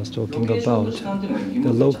INOMATA-san was talking about.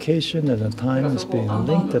 The location and the time is being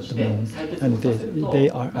linked at the moment, and they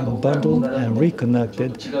are unbundled and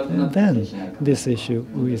reconnected, and then this issue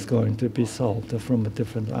is going to be solved from a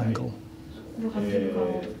different angle.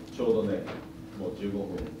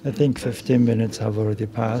 I think 15 minutes have already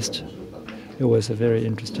passed. It was a very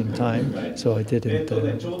interesting time, so I didn't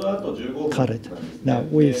cut it. Now,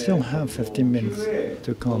 we still have 15 minutes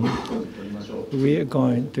to come. We are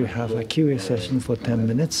going to have a Q&A session for 10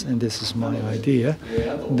 minutes, and this is my idea.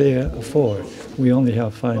 Therefore, we only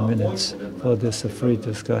have 5 minutes for this free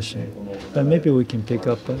discussion. But maybe we can pick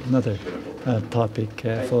up another topic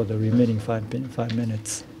for the remaining 5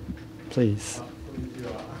 minutes. Please.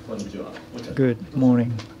 Good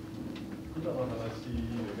morning.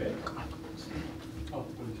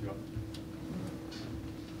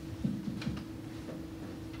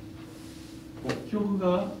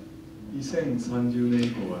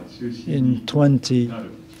 In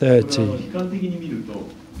 2030,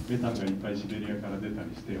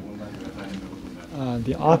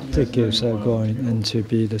 the Arctic is going to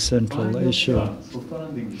be the central issue.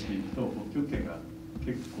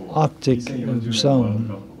 Arctic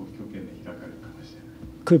zone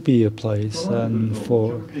could be a place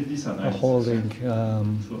for holding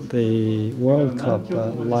the World Cup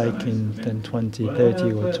like in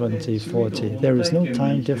 2030 or 2040. There is no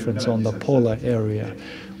time difference on the polar area.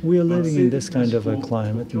 We are living in this kind of a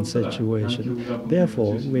climate and situation.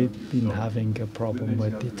 Therefore, we've been having a problem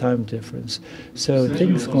with the time difference. So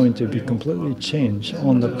things are going to be completely changed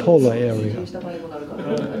on the polar area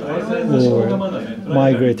or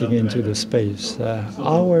migrating into the space.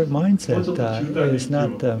 Our mindset is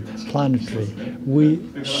not planetary. We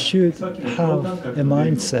should have a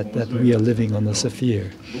mindset that we are living on a sphere.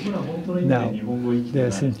 Now, the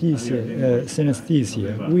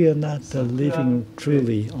synesthesia, we are not living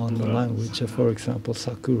truly on the language. For example,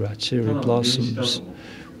 sakura, cherry blossoms.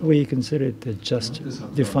 We consider it just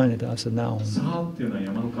define it as a noun.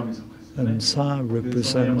 And Sa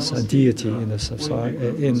represents a deity in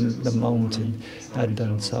the mountain. And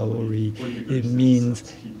then Saori, it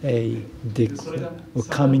means or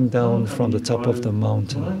coming down from the top of the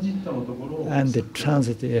mountain. And the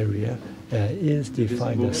transit area is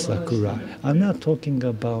defined as sakura. I'm not talking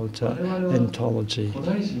about ontology.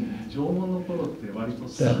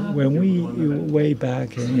 That when we way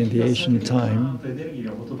back in the ancient time,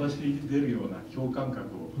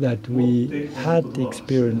 that we had the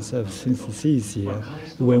experience of synesthesia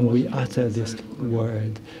when we utter this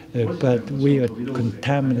word, but we are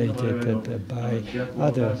contaminated by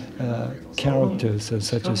other characters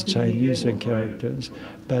such as Chinese characters.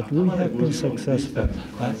 But we have been successful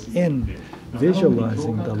in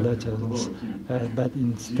visualizing the letters, but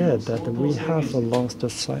instead that we have lost the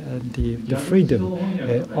freedom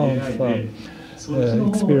of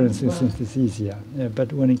experiencing synesthesia.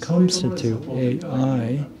 But when it comes to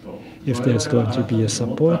AI, if there's going to be a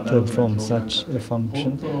support from such a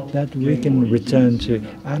function, that we can return to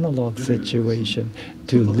analog situation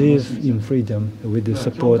to live in freedom with the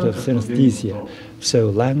support of synesthesia. So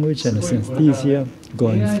language and synesthesia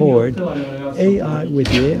going forward, AI, with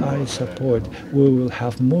the AI support, we will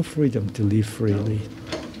have more freedom to live freely.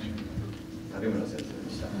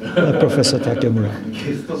 Professor Takemura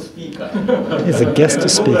is a guest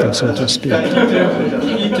speaker, so to speak.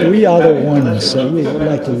 We are the ones, we would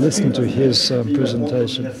like to listen to his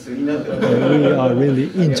presentation. We are really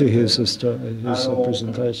into his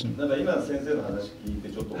presentation.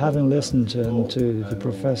 Having listened to the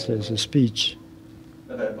professor's speech,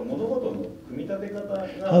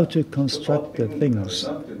 how to construct the things,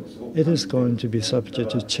 it is going to be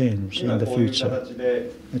subject to change in the future.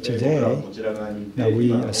 Today, now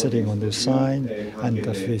we are sitting on this side and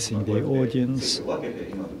facing the audience,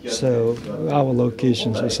 so our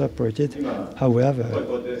locations are separated. However,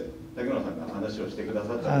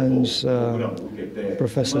 as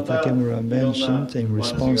Professor Takemura mentioned in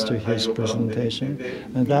response to his presentation,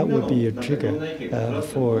 and that would be a trigger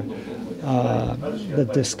for the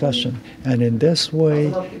discussion. And in this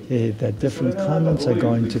way, the different comments are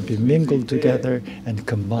going to be mingled together and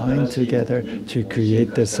combined together to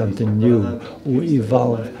create something new, or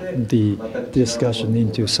evolve the discussion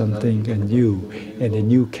into something new. And a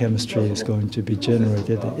new chemistry is going to be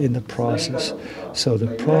generated in the process. So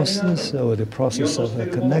the process, or the process of a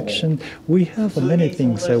connection, we have many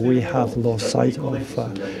things that we have lost sight of.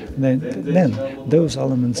 Then those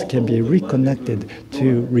elements can be reconnected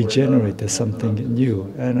to regenerate something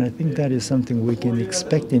new. And I think that is something we can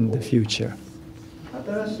expect in the future.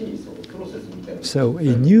 So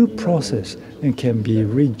a new process can be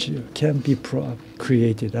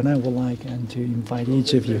created, and I would like to invite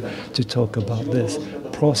each of you to talk about this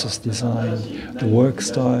process design, the work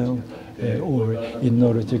style, or in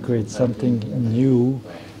order to create something new.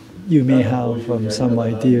 You may have some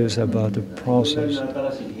ideas about the process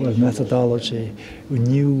or methodology,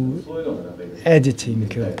 new editing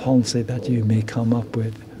policy that you may come up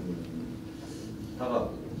with?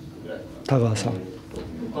 Tagawa-san.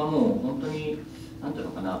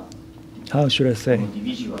 How should I say?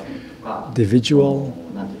 Individual.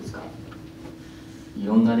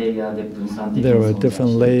 There are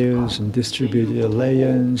different layers and distributed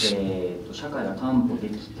layers.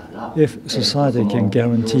 If society can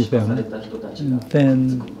guarantee them,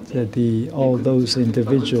 then all those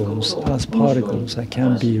individuals as particles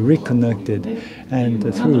can be reconnected, and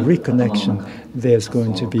through reconnection, there's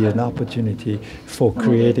going to be an opportunity for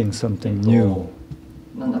creating something new.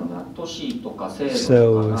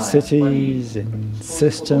 So cities and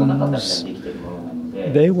systems,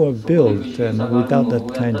 they were built without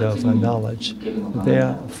that kind of knowledge.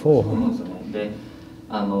 Therefore,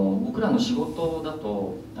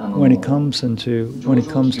 when it comes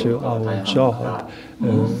to our job,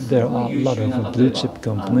 there are a lot of blue chip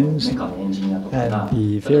companies and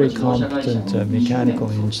the very competent mechanical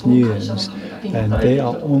engineers, and they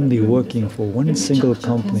are only working for one single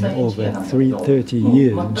company over 30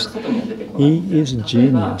 years. He is a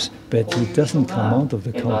genius, but he doesn't come out of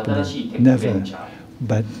the company, never.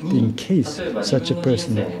 But in case such a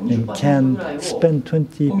person can spend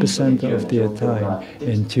 20% of their time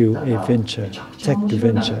into a venture, tech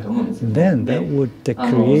venture, then that would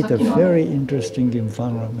create a very interesting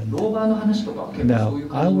environment. Now,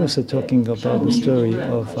 I was talking about the story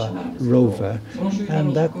of Rover,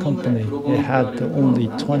 and that company had only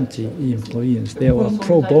 20 employees. They were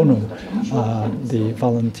pro bono, the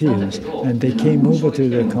volunteers, and they came over to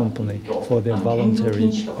the company for their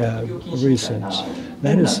voluntary research.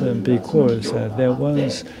 That is because there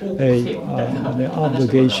was the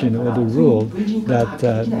obligation or the rule that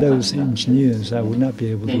those engineers would not be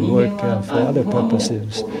able to work for other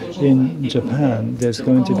purposes. In Japan, there's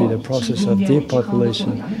going to be the process of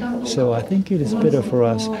depopulation. So I think it is better for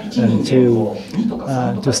us to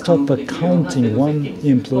stop counting one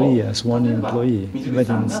employee as one employee, but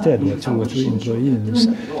instead 2 or 3 employees.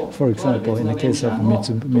 For example, in the case of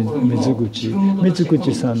Mizuguchi,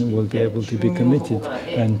 Mizuguchi-san will be able to be committed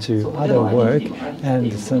and to other work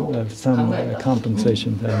and some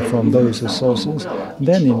compensation from those sources.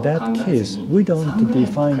 Then in that case, we don't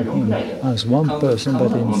define him as one person,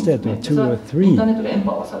 but instead 2 or 3,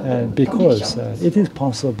 because it is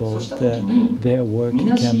possible that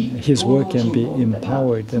his work can be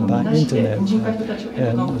empowered by internet,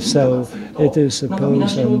 and so it is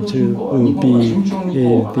supposed to be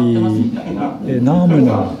the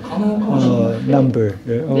nominal number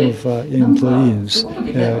of employees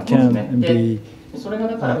can be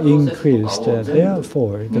increased.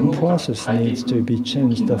 Therefore, the process needs to be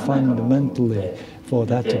changed fundamentally for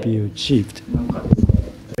that to be achieved.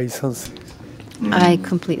 I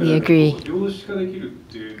completely agree.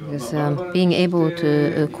 Because being able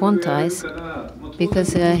to quantize,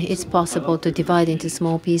 because it's possible to divide into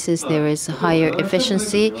small pieces, there is higher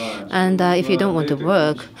efficiency, and if you don't want to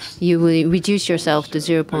work, you will reduce yourself to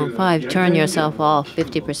 0.5, turn yourself off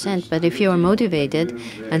 50%. But if you are motivated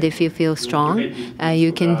and if you feel strong,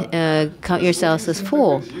 you can count yourselves as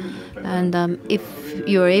 4. And if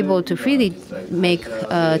you're able to freely make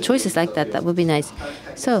choices like that, that would be nice.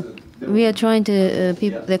 So we are trying to,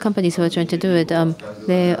 the companies who are trying to do it,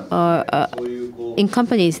 they are, in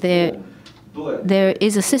companies, there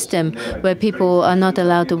is a system where people are not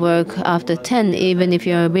allowed to work after 10, even if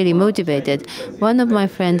you're really motivated. One of my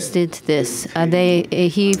friends did this.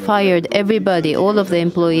 He fired everybody, all of the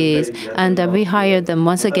employees, and rehired them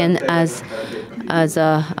once again as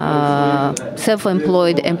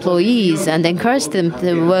self-employed employees, and encourage them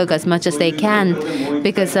to work as much as they can,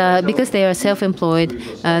 because they are self-employed,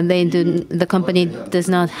 the company does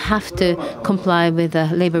not have to comply with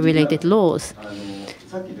labor-related laws.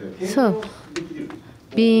 So,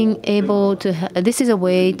 being able to, this is a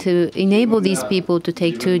way to enable these people to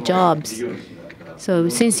take 2 jobs. So,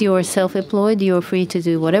 since you are self-employed, you are free to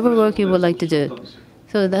do whatever work you would like to do.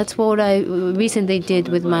 So that's what I recently did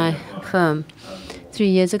with my firm. 3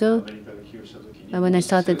 years ago, when I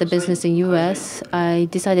started the business in U.S., I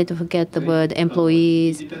decided to forget the word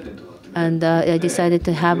employees, and I decided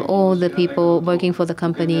to have all the people working for the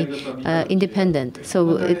company independent.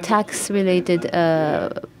 So tax-related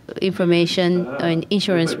information and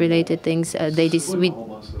insurance-related things, we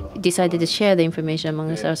decided to share the information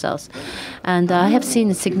amongst ourselves. And I have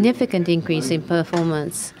seen a significant increase in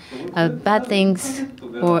performance. Bad things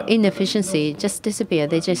or inefficiency just disappear.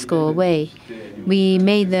 They just go away. We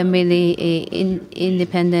made them really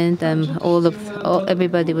independent, and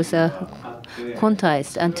everybody was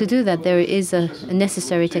quantized. And to do that, there is a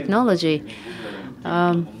necessary technology.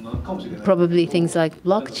 Probably things like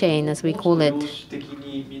blockchain, as we call it.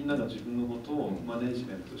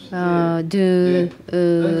 Do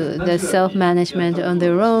the self-management on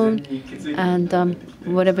their own, and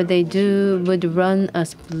whatever they do would run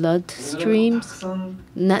as blood streams,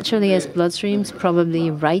 naturally as blood streams,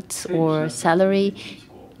 probably rights or salary.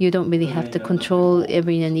 You don't really have to control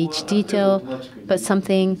every and each detail, but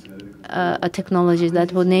something, a technology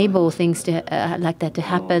that will enable things to like that to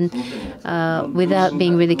happen without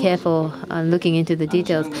being really careful and looking into the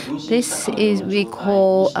details. This is we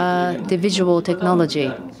call the visual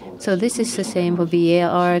technology. So this is the same for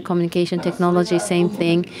VAR, communication technology, same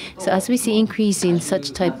thing. So as we see increase in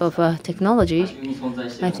such type of technology,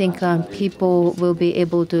 I think people will be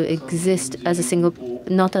able to exist as a single,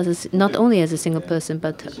 not only as a single person,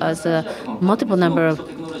 but as a multiple number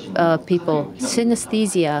of people.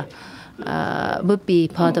 Synesthesia would be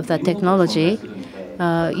part of that technology.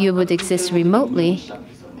 You would exist remotely.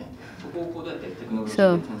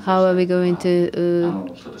 So how are we going to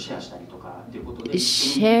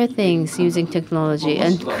share things using technology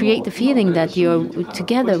and create the feeling that you're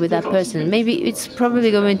together with that person? Maybe it's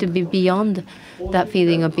probably going to be beyond that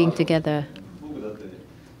feeling of being together.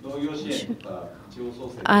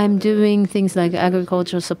 I'm doing things like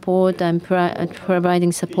agricultural support. I'm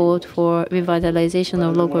providing support for revitalization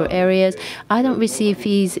of local areas. I don't receive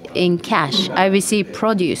fees in cash. I receive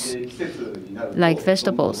produce, like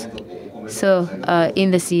vegetables. So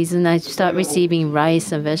in the season, I start receiving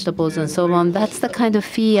rice and vegetables and so on. That's the kind of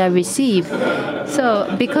fee I receive. So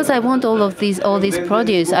because I want all these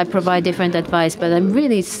produce, I provide different advice. But I'm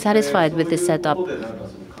really satisfied with this setup.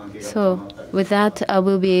 So with that,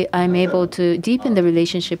 I'm able to deepen the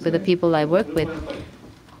relationship with the people I work with.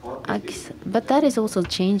 But that is also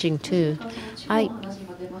changing too. I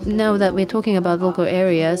know that we're talking about local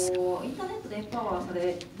areas.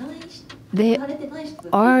 There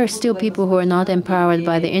are still people who are not empowered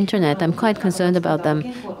by the internet. I'm quite concerned about them.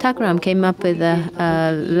 Takram came up with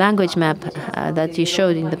a language map that you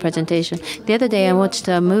showed in the presentation. The other day I watched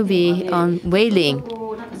a movie on whaling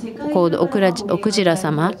called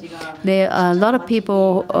Okujira-sama. There are a lot of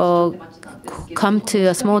people come to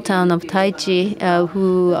a small town of Taichi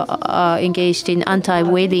who are engaged in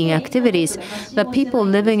anti-whaling activities. The people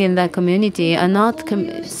living in that community are not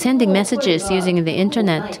sending messages using the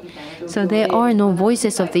internet. So there are no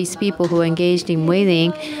voices of these people who are engaged in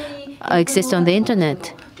whaling exist on the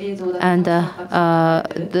internet. And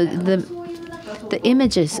the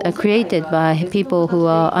images are created by people who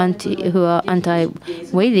are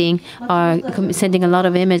anti-whaling are sending a lot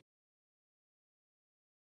of images